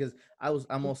myself, because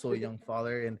I'm also a young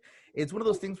father, and it's one of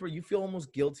those things where you feel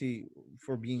almost guilty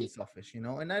for being selfish, you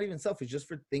know, and not even selfish, just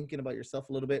for thinking about yourself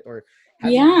a little bit, or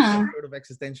having some sort of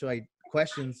existential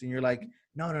questions, and you're like,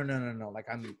 no, like,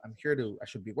 I'm here I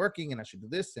should be working, and I should do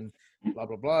this, and blah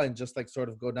blah blah, and just like sort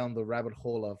of go down the rabbit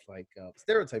hole of like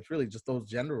stereotypes, really, just those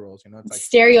gender roles, you know. It's like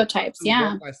stereotypes.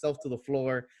 Yeah, work myself to the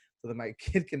floor so that my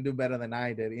kid can do better than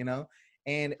I did, you know.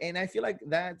 And I feel like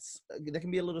that can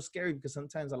be a little scary, because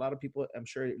sometimes a lot of people, I'm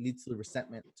sure, it leads to the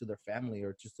resentment to their family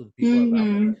or just to the people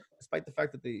around them, despite the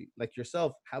fact that they, like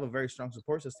yourself, have a very strong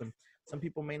support system. Some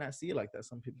people may not see it like that.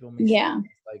 Some people may see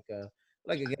it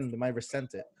like again, they might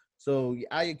resent it. So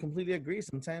I completely agree.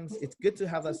 Sometimes it's good to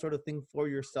have that sort of thing for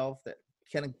yourself that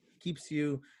kind of keeps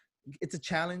you. It's a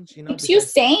challenge, you know. Keeps you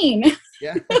sane.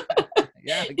 Yeah.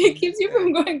 Yeah, it keeps you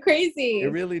from going crazy.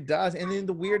 It really does. And in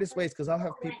the weirdest ways, because I'll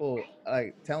have people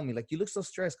like tell me, like, you look so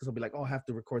stressed, because I'll be like, oh, I have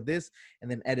to record this and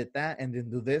then edit that and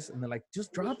then do this, and they're like,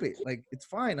 just drop it, like, it's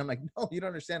fine. I'm like, no, you don't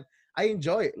understand. I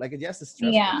enjoy it. Like, yes, it's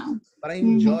stressful, but I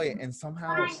enjoy it, and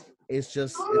somehow it's so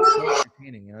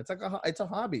entertaining, you know. It's like it's a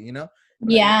hobby, you know.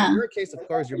 But in your case, of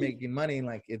course, you're making money.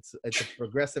 Like, it's a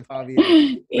progressive hobby,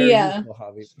 very useful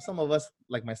hobby. For some of us,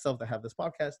 like myself, that have this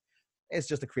podcast, it's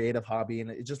just a creative hobby,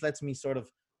 and it just lets me sort of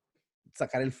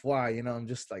sacar el foie, you know. I'm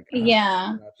just like, you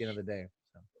know, at the end of the day.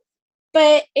 So.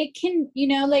 But it can, you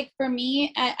know, like, for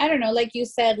me, I don't know, like you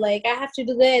said, like, I have to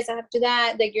do this, I have to do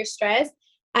that, like, you're stressed.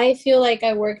 I feel like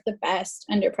I work the best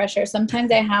under pressure.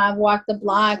 Sometimes I have walked the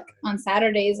block on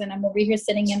Saturdays and I'm over here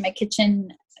sitting in my kitchen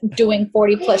doing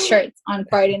 40 plus shirts on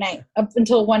Friday night up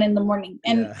until 1 a.m.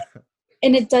 Yeah.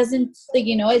 And it doesn't, like,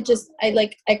 it just, I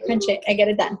crunch it, I get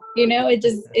it done.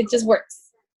 It just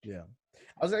works. Yeah.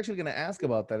 I was actually going to ask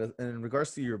about that in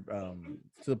regards to your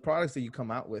to the products that you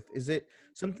come out with. Is it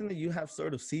something that you have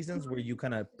sort of seasons where you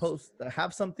kind of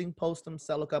have something, post them,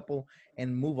 sell a couple,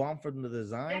 and move on from the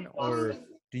design, or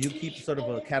do you keep sort of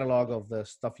a catalog of the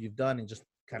stuff you've done and just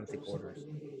kind of take orders?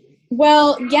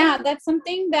 Well, yeah, that's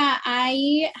something that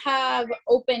I have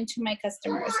open to my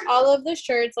customers. All of the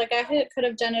shirts, like I could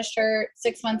have done a shirt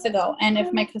 6 months ago, and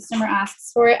if my customer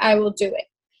asks for it, I will do it.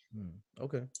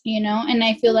 Okay. And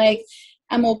I feel like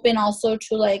I'm open also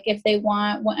to, like, if they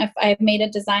if I've made a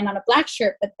design on a black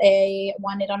shirt, but they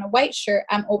want it on a white shirt,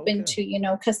 I'm open to,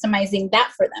 customizing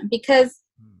that for them, because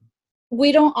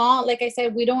we don't all, like I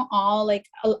said, like,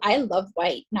 I love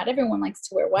white. Not everyone likes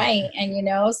to wear white.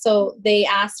 And, so they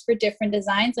ask for different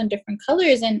designs and different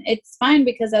colors, and it's fine,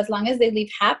 because as long as they leave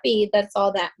happy, that's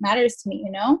all that matters to me,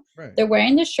 Right. They're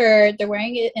wearing the shirt, they're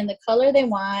wearing it in the color they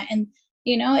want. And,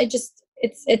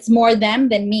 it's more them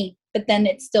than me, but then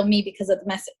it's still me because of the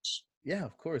message. Yeah,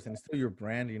 of course. And it's still your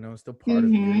brand, it's still part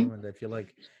of you. And I feel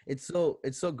like it's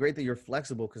so great that you're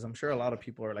flexible, because I'm sure a lot of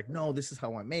people are like, no, this is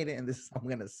how I made it and this is how I'm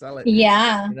going to sell it.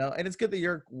 Yeah. And it's good that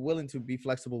you're willing to be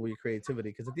flexible with your creativity,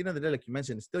 because at the end of the day, like you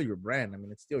mentioned, it's still your brand. I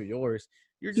mean, it's still yours.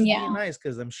 You're just being nice,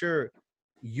 because I'm sure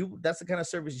that's the kind of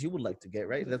service you would like to get,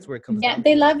 right? That's where it comes down.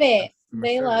 They love it.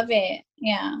 They love it.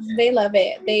 Yeah, they love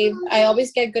it. I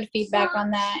always get good feedback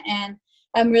on that. And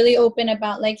I'm really open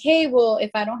about, like, hey, well,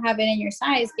 if I don't have it in your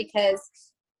size, because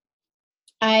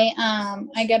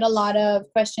I get a lot of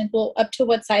questions. Well, up to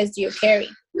what size do you carry?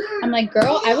 I'm like,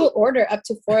 girl, I will order up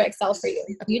to 4XL for you.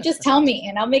 You just tell me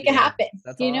and I'll make it happen.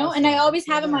 Awesome. And I always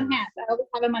have them on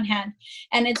hand.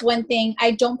 And it's one thing,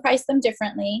 I don't price them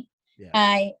differently. Yeah.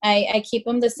 I keep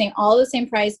them all the same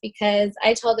price, because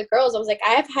I tell the girls, I was like, I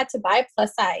have had to buy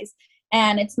plus size.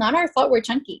 And it's not our fault we're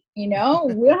chunky, we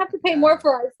don't have to pay more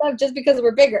for our stuff just because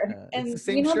we're bigger. And it's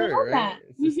the same shirt, they know right?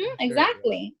 that.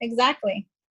 Exactly.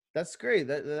 That's great.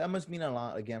 That must mean a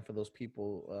lot, again, for those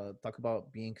people. Talk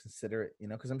about being considerate,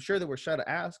 because I'm sure they were shy to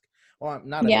ask. Well,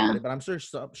 not everybody, but I'm sure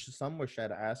some were shy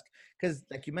to ask, because,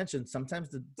 like you mentioned, sometimes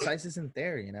the size isn't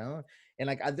there, And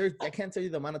like I can't tell you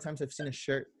the amount of times I've seen a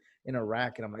shirt in a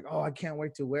rack and I'm like, oh, I can't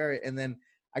wait to wear it, and then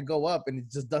I go up and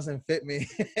it just doesn't fit me.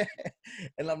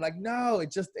 And I'm like, no,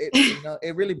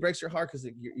 it really breaks your heart, because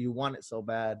you want it so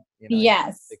bad.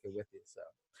 Yes. Take it with you. So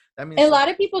that means a lot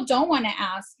of people don't want to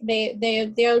ask.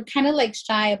 They're kind of like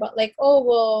shy about, like, oh,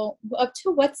 well, up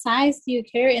to what size do you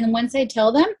carry? And once I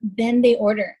tell them, then they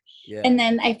order. Yeah. And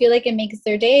then I feel like it makes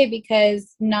their day,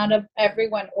 because not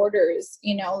everyone orders,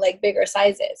 like bigger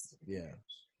sizes. Yeah.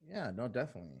 Yeah, no,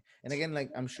 definitely. And again,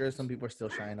 like, I'm sure some people are still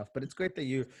shy enough, but it's great that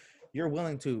you're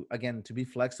willing to, again, to be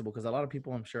flexible, because a lot of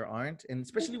people, I'm sure, aren't. And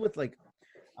especially with, like,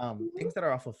 things that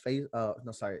are off of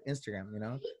Instagram,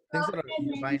 things that are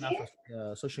buying off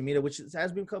of social media, which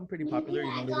has become pretty popular,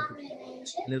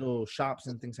 little shops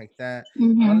and things like that. A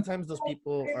lot of times those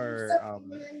people are,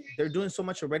 they're doing so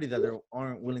much already that they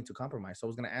aren't willing to compromise. So I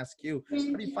was going to ask you, how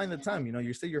do you find the time?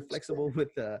 You're flexible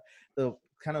with the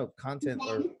kind of content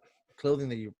or clothing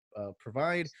that you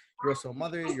provide. You're also a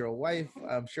mother, you're a wife.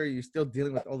 I'm sure you're still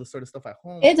dealing with all this sort of stuff at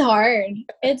home. It's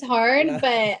hard, yeah.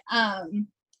 But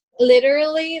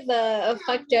literally the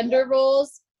fuck gender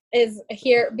roles is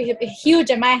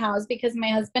huge in my house, because my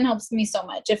husband helps me so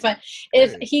much.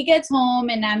 If he gets home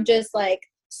and I'm just like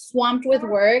swamped with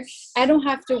work, I don't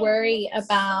have to worry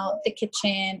about the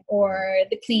kitchen or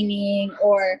the cleaning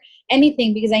or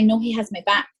anything, because I know he has my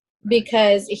back.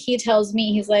 Because he tells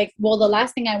me, he's like, well, the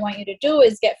last thing I want you to do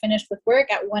is get finished with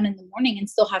work at 1 a.m. and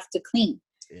still have to clean.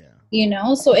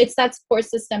 Yeah. So it's that support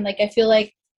system. Like, I feel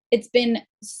like it's been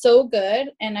so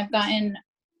good, and I've gotten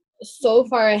so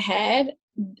far ahead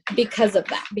because of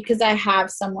that, because I have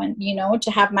someone,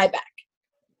 to have my back.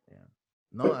 Yeah.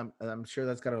 No, I'm sure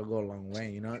that's got to go a long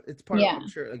way. It's part of, I'm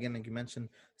sure, again, like you mentioned,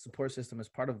 support system is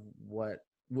part of what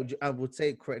I would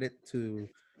say credit to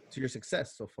your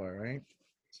success so far, right?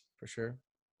 For sure.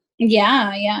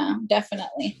 Yeah,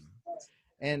 definitely.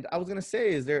 And I was gonna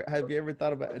say, have you ever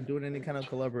thought about doing any kind of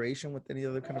collaboration with any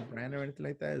other kind of brand or anything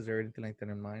like that? Is there anything like that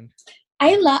in mind?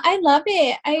 I love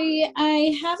it.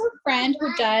 I have a friend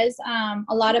who does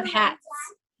a lot of hats.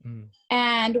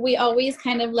 And we always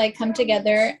kind of like come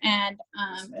together, and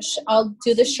I'll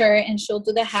do the shirt and she'll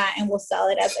do the hat, and we'll sell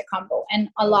it as a combo. And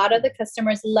a lot of the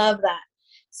customers love that.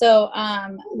 So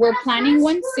we're planning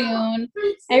one soon.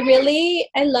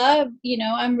 I love,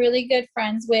 I'm really good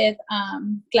friends with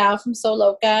Clau from So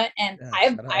Loca, and Yeah,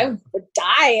 shout I out. would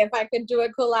die if I could do a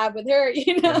collab with her,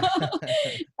 Yeah.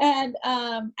 And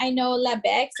I know La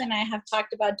Bex and I have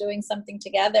talked about doing something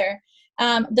together.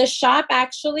 The shop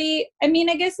actually, I mean,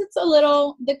 I guess it's a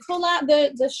little, the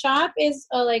shop is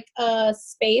like a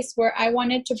space where I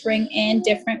wanted to bring in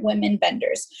different women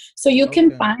vendors. So you can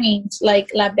Okay. find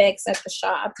like La Bex at the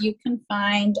shop. You can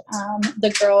find the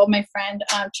girl, my friend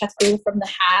Chatu from the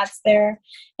hats there.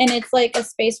 And it's like a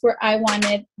space where I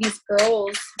wanted these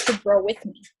girls to grow with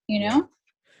me, Yeah.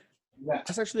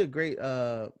 That's actually a great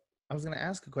I was gonna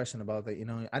ask a question about that.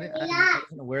 I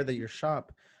wasn't aware that your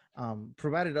shop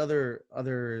provided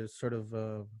other sort of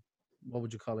what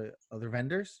would you call it? Other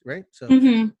vendors, right? So you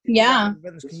provide Yeah. other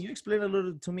vendors. Can you explain a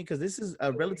little to me? Because this is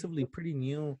a relatively pretty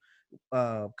new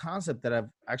concept that I've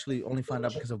actually only found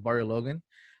out because of Barrio Logan.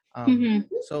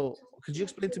 So could you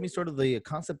explain to me sort of the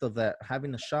concept of that,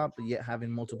 having a shop but yet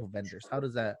having multiple vendors? How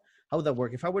would that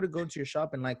work? If I were to go into your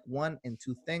shop and like one and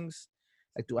two things,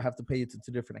 like do I have to pay you to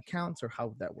two different accounts, or how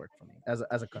would that work for me as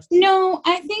a customer? No,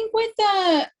 I think with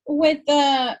the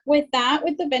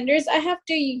vendors,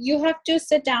 you have to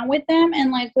sit down with them,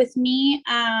 and like with me,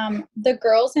 the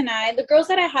girls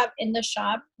that I have in the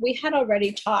shop, we had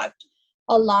already talked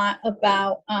a lot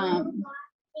about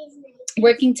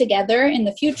working together in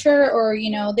the future, or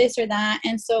this or that.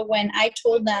 And so when I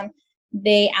told them,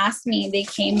 they asked me, they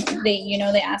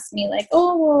asked me like,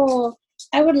 oh, well,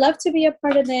 I would love to be a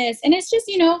part of this. And it's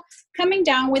just, coming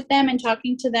down with them and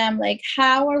talking to them, like,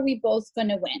 how are we both going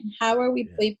to win? How are we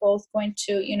both going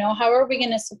to, how are we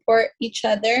going to support each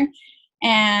other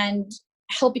and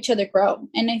help each other grow?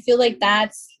 And I feel like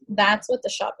that's what the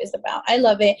shop is about. I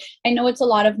love it. I know it's a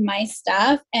lot of my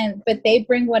stuff, but they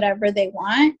bring whatever they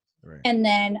want. Right. And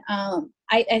then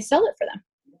I sell it for them.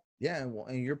 Yeah,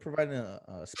 and you're providing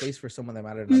a space for someone that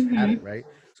might have not had it, right?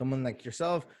 Someone like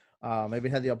yourself, maybe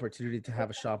had the opportunity to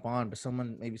have a shop on, but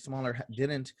someone maybe smaller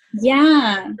didn't.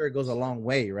 Yeah. I'm sure it goes a long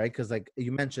way, right? Because like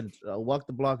you mentioned, Walk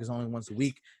the Block is only once a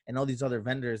week, and all these other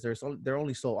vendors, they're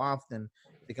only so often,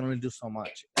 they can only do so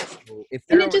much. So if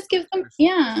And they're it already just gives them, vendors,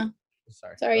 yeah.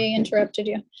 sorry, I interrupted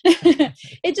you.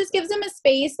 It just gives them a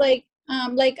space, like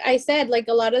I said, like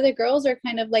a lot of the girls are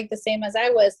kind of like the same as I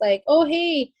was, like, oh,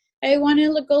 hey, I want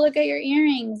to go look at your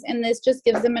earrings. And this just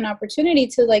gives them an opportunity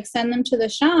to like send them to the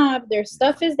shop. Their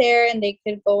stuff is there and they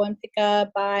could go and pick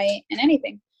up, buy, and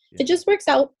anything. Yeah. It just works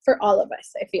out for all of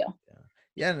us, I feel.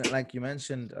 Yeah, and like you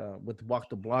mentioned with Walk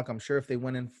the Block, I'm sure if they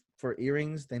went in for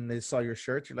earrings, then they saw your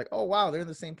shirt, you're like, oh wow, they're in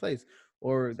the same place.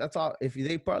 Or that's all. If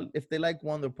they like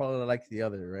one, they'll probably like the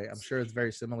other, right? I'm sure it's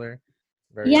very similar.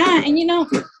 Very Yeah, and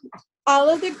all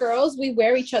of the girls, we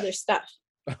wear each other's stuff.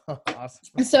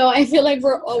 awesome. So I feel like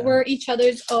we're each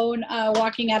other's own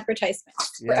walking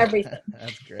advertisements for everything.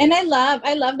 That's great. And I love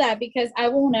that, because I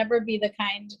will never be the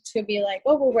kind to be like,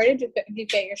 oh, well, where did you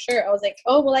get your shirt? I was like,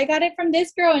 oh, well, I got it from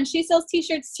this girl and she sells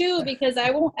t-shirts too, because I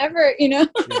won't ever, I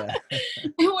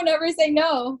won't ever say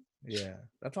no. Yeah,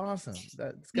 that's awesome.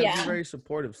 That's gotta be very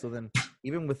supportive. So then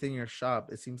even within your shop,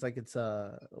 it seems like it's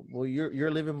well, you're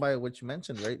living by what you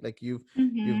mentioned, right? Like you've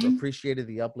appreciated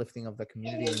the uplifting of the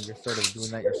community, and you're sort of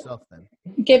doing that yourself then.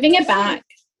 Giving it back.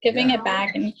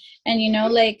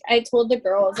 And like I told the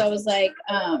girls, I was like,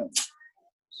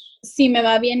 si me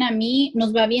va bien a mí, nos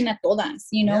va bien a todas.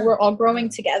 We're all growing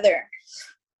together.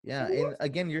 Yeah, and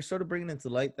again, you're sort of bringing into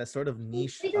light that sort of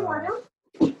niche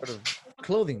sort of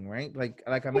clothing, right? Like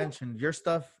I mentioned, your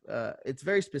stuff, it's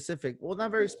very specific. Well, not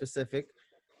very specific,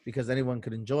 because anyone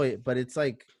could enjoy it, but it's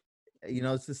like,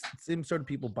 it's the same sort of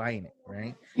people buying it,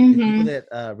 right? People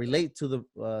that relate to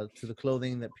the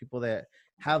clothing, that people that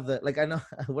have like, I know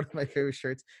one of my favorite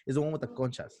shirts is the one with the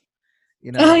conchas.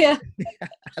 Oh yeah.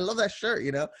 I love that shirt,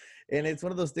 and it's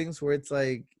one of those things where it's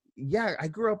like, yeah, I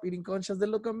grew up eating conchas. They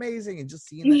look amazing, and just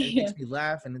seeing that, it makes me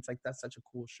laugh, and it's like, that's such a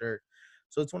cool shirt.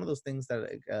 So it's one of those things that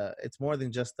it's more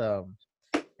than just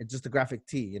it's just a graphic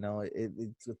tee,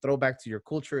 it's a throwback to your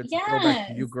culture. It's a throwback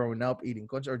to you growing up eating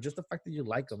concha, or just the fact that you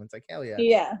like them. It's like, hell yeah.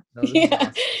 Yeah. Awesome.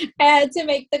 I had to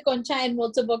make the concha in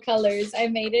multiple colors. I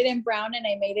made it in brown and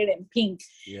I made it in pink.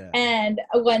 Yeah. And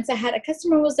once I had a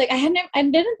customer was like, I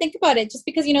didn't think about it, just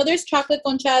because, there's chocolate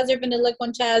conchas, there's vanilla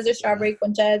conchas, there's strawberry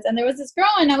conchas. And there was this girl,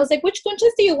 and I was like, which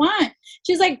conchas do you want?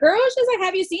 She's like,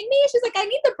 have you seen me? She's like, I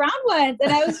need the brown ones.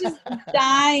 And I was just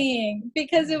dying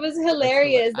because it was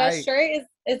hilarious. That shirt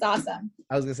is awesome.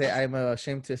 I was gonna say, I'm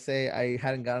ashamed to say I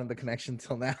hadn't gotten the connection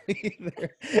till now either.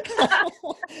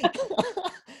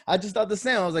 I just thought the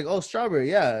same. I was like, oh, strawberry,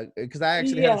 yeah, because I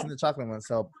actually haven't seen the chocolate one.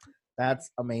 So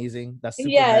That's amazing. That's super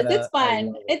Yes, it's meta. I fun.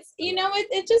 love it. It's, I you love know,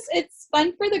 it's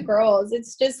fun for the girls.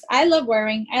 It's just, I love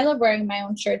wearing my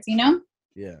own shirts, you know? it.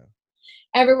 Yeah.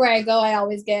 Everywhere I go, I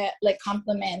always get like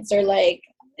compliments, or like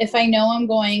if I know I'm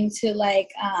going to like,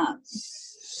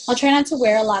 I'll try not to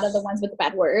wear a lot of the ones with the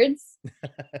bad words,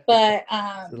 but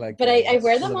So like I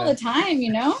wear school them all the events. time,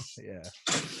 you know? Yeah.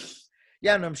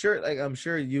 Yeah, and I'm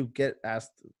sure you get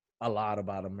asked a lot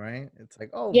about them, right? It's like,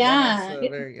 oh, wow, that's Yeah.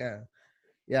 very, yeah.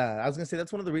 Yeah, I was gonna say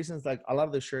that's one of the reasons. Like a lot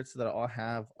of the shirts that I'll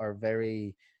have are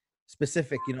very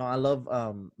specific. You know, I love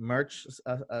merch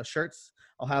shirts.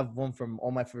 I'll have one from all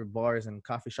my favorite bars and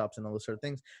coffee shops and all those sort of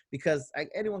things because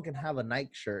anyone can have a Nike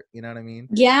shirt. You know what I mean?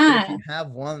 But if Yeah. you have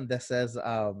one that says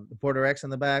Porter X on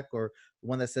the back, or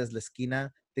one that says La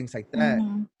Esquina, things like that,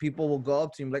 Hmm. people will go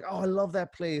up to you and be like, "Oh, I love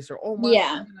that place," or "Oh my,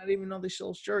 Yeah. man, I didn't even know they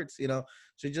sold shirts." You know,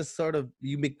 so you just sort of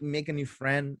you make a new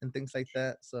friend and things like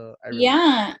that. So I really.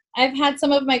 Yeah. I've had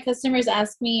some of my customers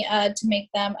ask me to make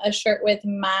them a shirt with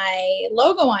my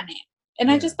logo on it. And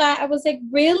I Yeah. just thought, I was like,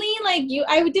 really? Like,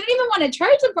 I didn't even want to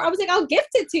charge them for. I was like, I'll gift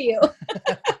it to you.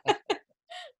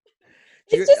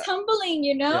 Do It's you, just humbling,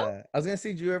 you know? yeah, I was gonna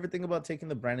say, do you ever think about taking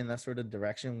the brand in that sort of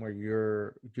direction where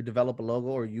you develop a logo,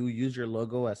 or you use your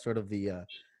logo as sort of the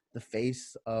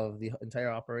face of the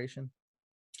entire operation?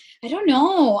 I don't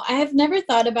know. I have never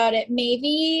thought about it.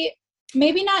 Maybe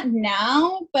not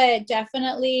now, but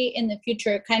definitely in the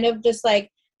future. Kind of just like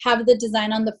have the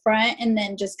design on the front and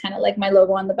then just kind of like my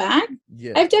logo on the back.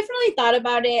 Yeah, I've definitely thought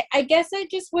about it. I guess I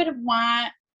just would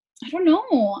want, I don't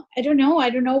know. I don't know. I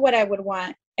don't know what I would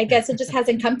want. I guess it just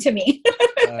hasn't come to me.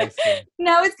 I see.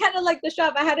 Now it's kind of like the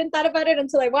shop. I hadn't thought about it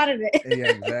until I wanted Yeah,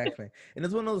 it. exactly. And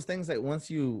it's one of those things that once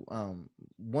you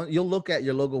you'll look at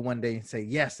your logo one day and say,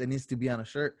 yes, it needs to be on a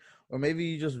shirt, or maybe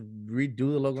you just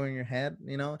redo the logo in your head.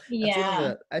 You know, that's one of Yeah.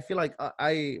 the. I feel like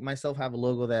I myself have a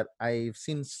logo that I've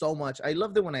seen so much. I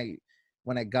loved it when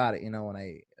I got it. You know, when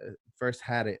I first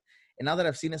had it. And now that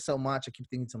I've seen it so much, I keep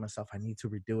thinking to myself, I need to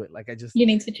redo it. Like I just, You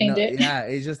need to you change know, it. yeah,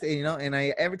 it's just, you know, and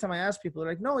I every time I ask people,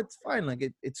 they're like, no, it's fine.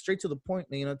 Like it's straight to the point.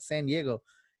 You know, it's San Diego.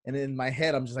 And in my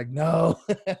head, I'm just like, no,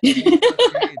 it needs to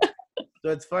change. So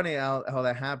it's funny how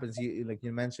that happens. You like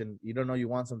you mentioned, you don't know you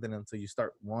want something until you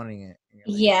start wanting it. And you're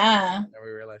like, oh, Yeah. I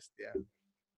never realized. Yeah,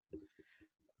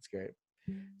 that's great.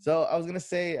 So I was gonna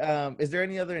say, is there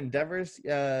any other endeavors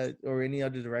or any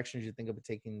other directions you think of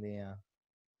taking the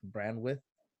brand with,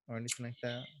 or anything like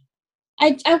that? I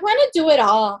want to do it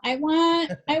all. I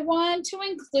want to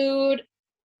include,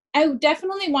 I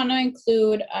definitely want to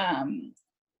include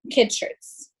kid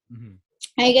shirts. Hmm.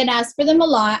 I get asked for them a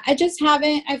lot. I just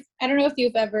haven't. I don't know if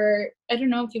you've ever. I don't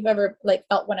know if you've ever like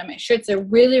felt one of my shirts. They're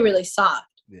really really soft.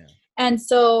 Yeah. And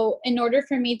so, in order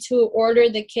for me to order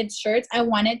the kids' shirts, I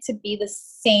want it to be the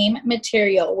same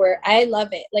material where I love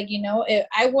it. Like, you know,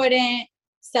 I wouldn't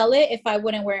sell it if I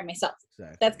wouldn't wear it myself.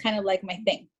 That's Exactly. kind of like my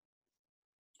thing.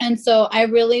 And so, I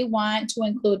really want to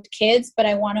include kids, but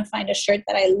I want to find a shirt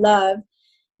that I love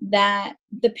that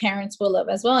the parents will love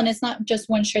as well. And it's not just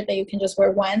one shirt that you can just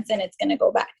wear once and it's going to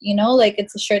go back, you know, like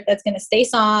it's a shirt that's going to stay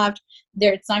soft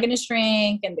there. It's not going to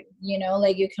shrink. And, you know,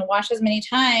 like you can wash as many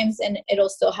times and it'll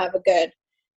still have a good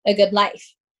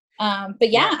life.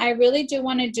 But Yeah. yeah, I really do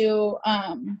want to do,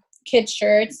 kids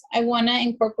shirts. I want to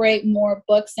incorporate more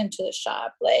books into the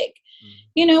shop. Like, Mm.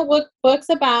 you know, books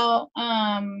about,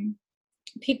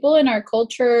 people in our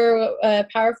culture,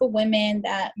 powerful women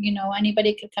that, you know,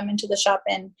 anybody could come into the shop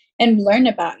and learn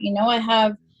about. You know, I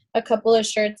have a couple of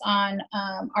shirts on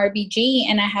RBG,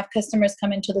 and I have customers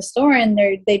come into the store and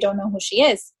they don't know who she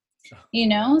is. You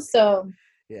know, so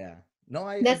Yeah. No,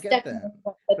 I that's get that. definitely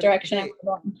the But direction I'm they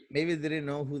going. maybe they didn't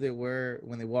know who they were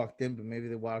when they walked in, but maybe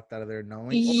they walked out of there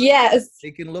knowing, or Yes.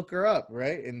 they can look her up,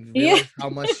 right? And Yeah. realize how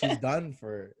much she's done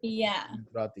for Yeah.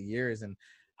 throughout the years, and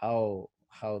how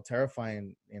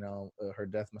terrifying, you know, her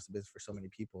death must have been for so many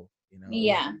people. You know, it was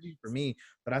Yeah. easy for me,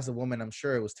 but as a woman, I'm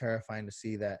sure it was terrifying to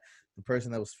see that the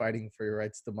person that was fighting for your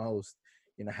rights the most,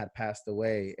 you know, had passed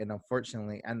away. And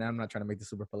unfortunately, and I'm not trying to make this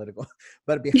super political,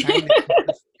 but behind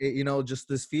it, you know, just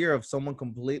this fear of someone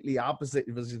completely opposite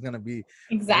was just gonna be rammed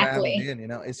Exactly. in. You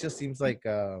know, it just seems like,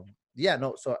 yeah,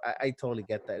 no. So I totally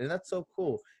get that, and that's so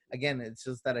cool. Again, it's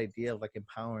just that idea of like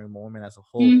empowering women as a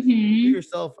whole. You Mm-hmm.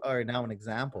 yourself are now an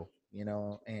example, you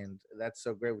know, and that's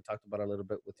so great. We talked about it a little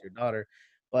bit with your daughter,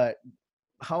 but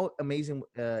how amazing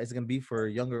is it going to be for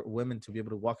younger women to be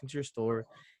able to walk into your store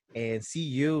and see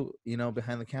you, you know,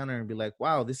 behind the counter and be like,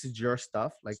 wow, this is your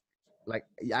stuff. Like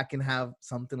I can have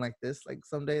something like this like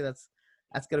someday. That's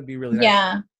going to be really nice.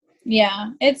 Yeah. Yeah.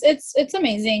 It's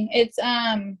amazing. It's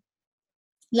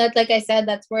like I said,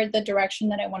 that's where the direction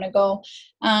that I want to go.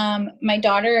 My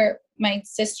daughter, my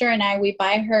sister and I, we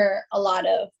buy her a lot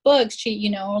of books. She, you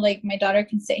know, like my daughter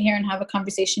can sit here and have a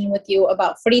conversation with you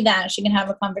about Frida. She can have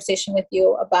a conversation with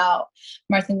you about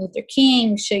Martin Luther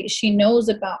King. She knows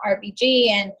about RBG,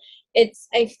 and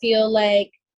I feel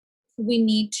like we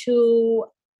need to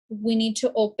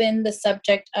open the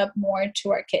subject up more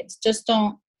to our kids. Just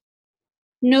don't,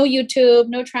 no YouTube,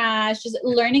 no trash, just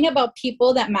learning about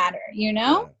people that matter, you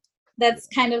know? That's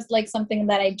kind of like something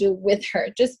that I do with her,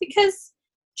 just because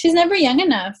she's never young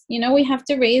enough. You know, we have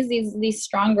to raise these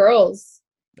strong girls.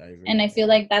 And I feel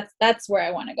like that's where I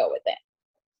want to go with it.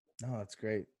 No, that's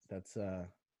great. And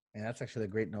that's actually a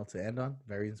great note to end on.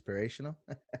 Very inspirational.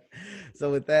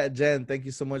 So with that, Jen, thank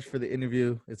you so much for the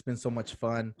interview. It's been so much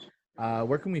fun.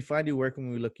 Where can we find you? Where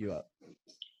can we look you up?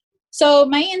 So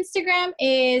my Instagram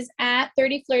is at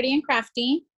 30 Flirty and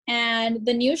Crafty. And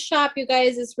the new shop, you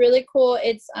guys, is really cool.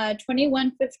 It's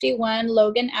 2151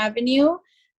 Logan Avenue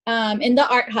in the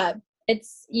Art Hub.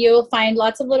 You'll find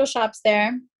lots of little shops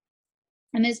there.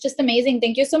 And it's just amazing.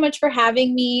 Thank you so much for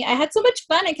having me. I had so much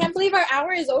fun. I can't believe our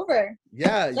hour is over.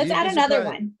 Yeah. Let's add another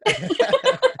one.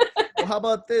 Well, how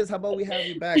about this? How about we have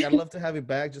you back? I'd love to have you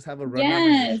back. Just have a rundown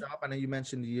of the shop. I know you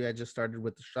mentioned you had just started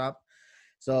with the shop.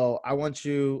 So I want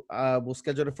you, we'll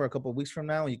schedule it for a couple of weeks from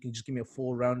now. And you can just give me a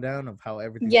full rundown of how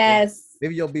everything. Yes.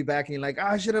 Maybe you'll be back and you're like,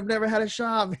 I should have never had a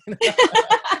shop.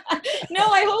 No,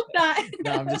 I hope not.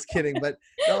 No, I'm just kidding. But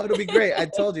no, it'll be great. I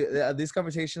told you, these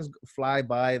conversations fly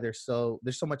by. They're so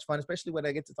much fun, especially when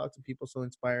I get to talk to people so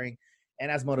inspiring and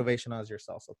as motivational as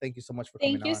yourself. So thank you so much for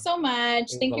coming on. Thank you so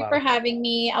much. Thank you for having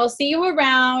me. I'll see you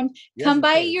around. Yes, come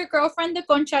buy your girlfriend the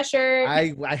Concha shirt.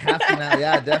 I have to now.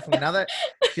 Yeah, definitely. Now that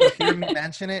she'll hear me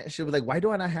mention it, she'll be like, why do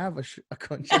I not have a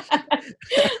Concha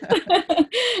shirt?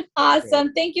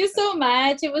 Awesome. Thank you so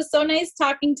much. It was so nice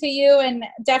talking to you. And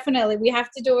definitely, we have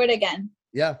to do it again.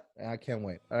 Yeah, I can't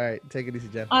wait. All right. Take it easy,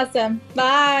 Jen. Awesome.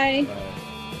 Bye.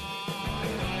 Bye.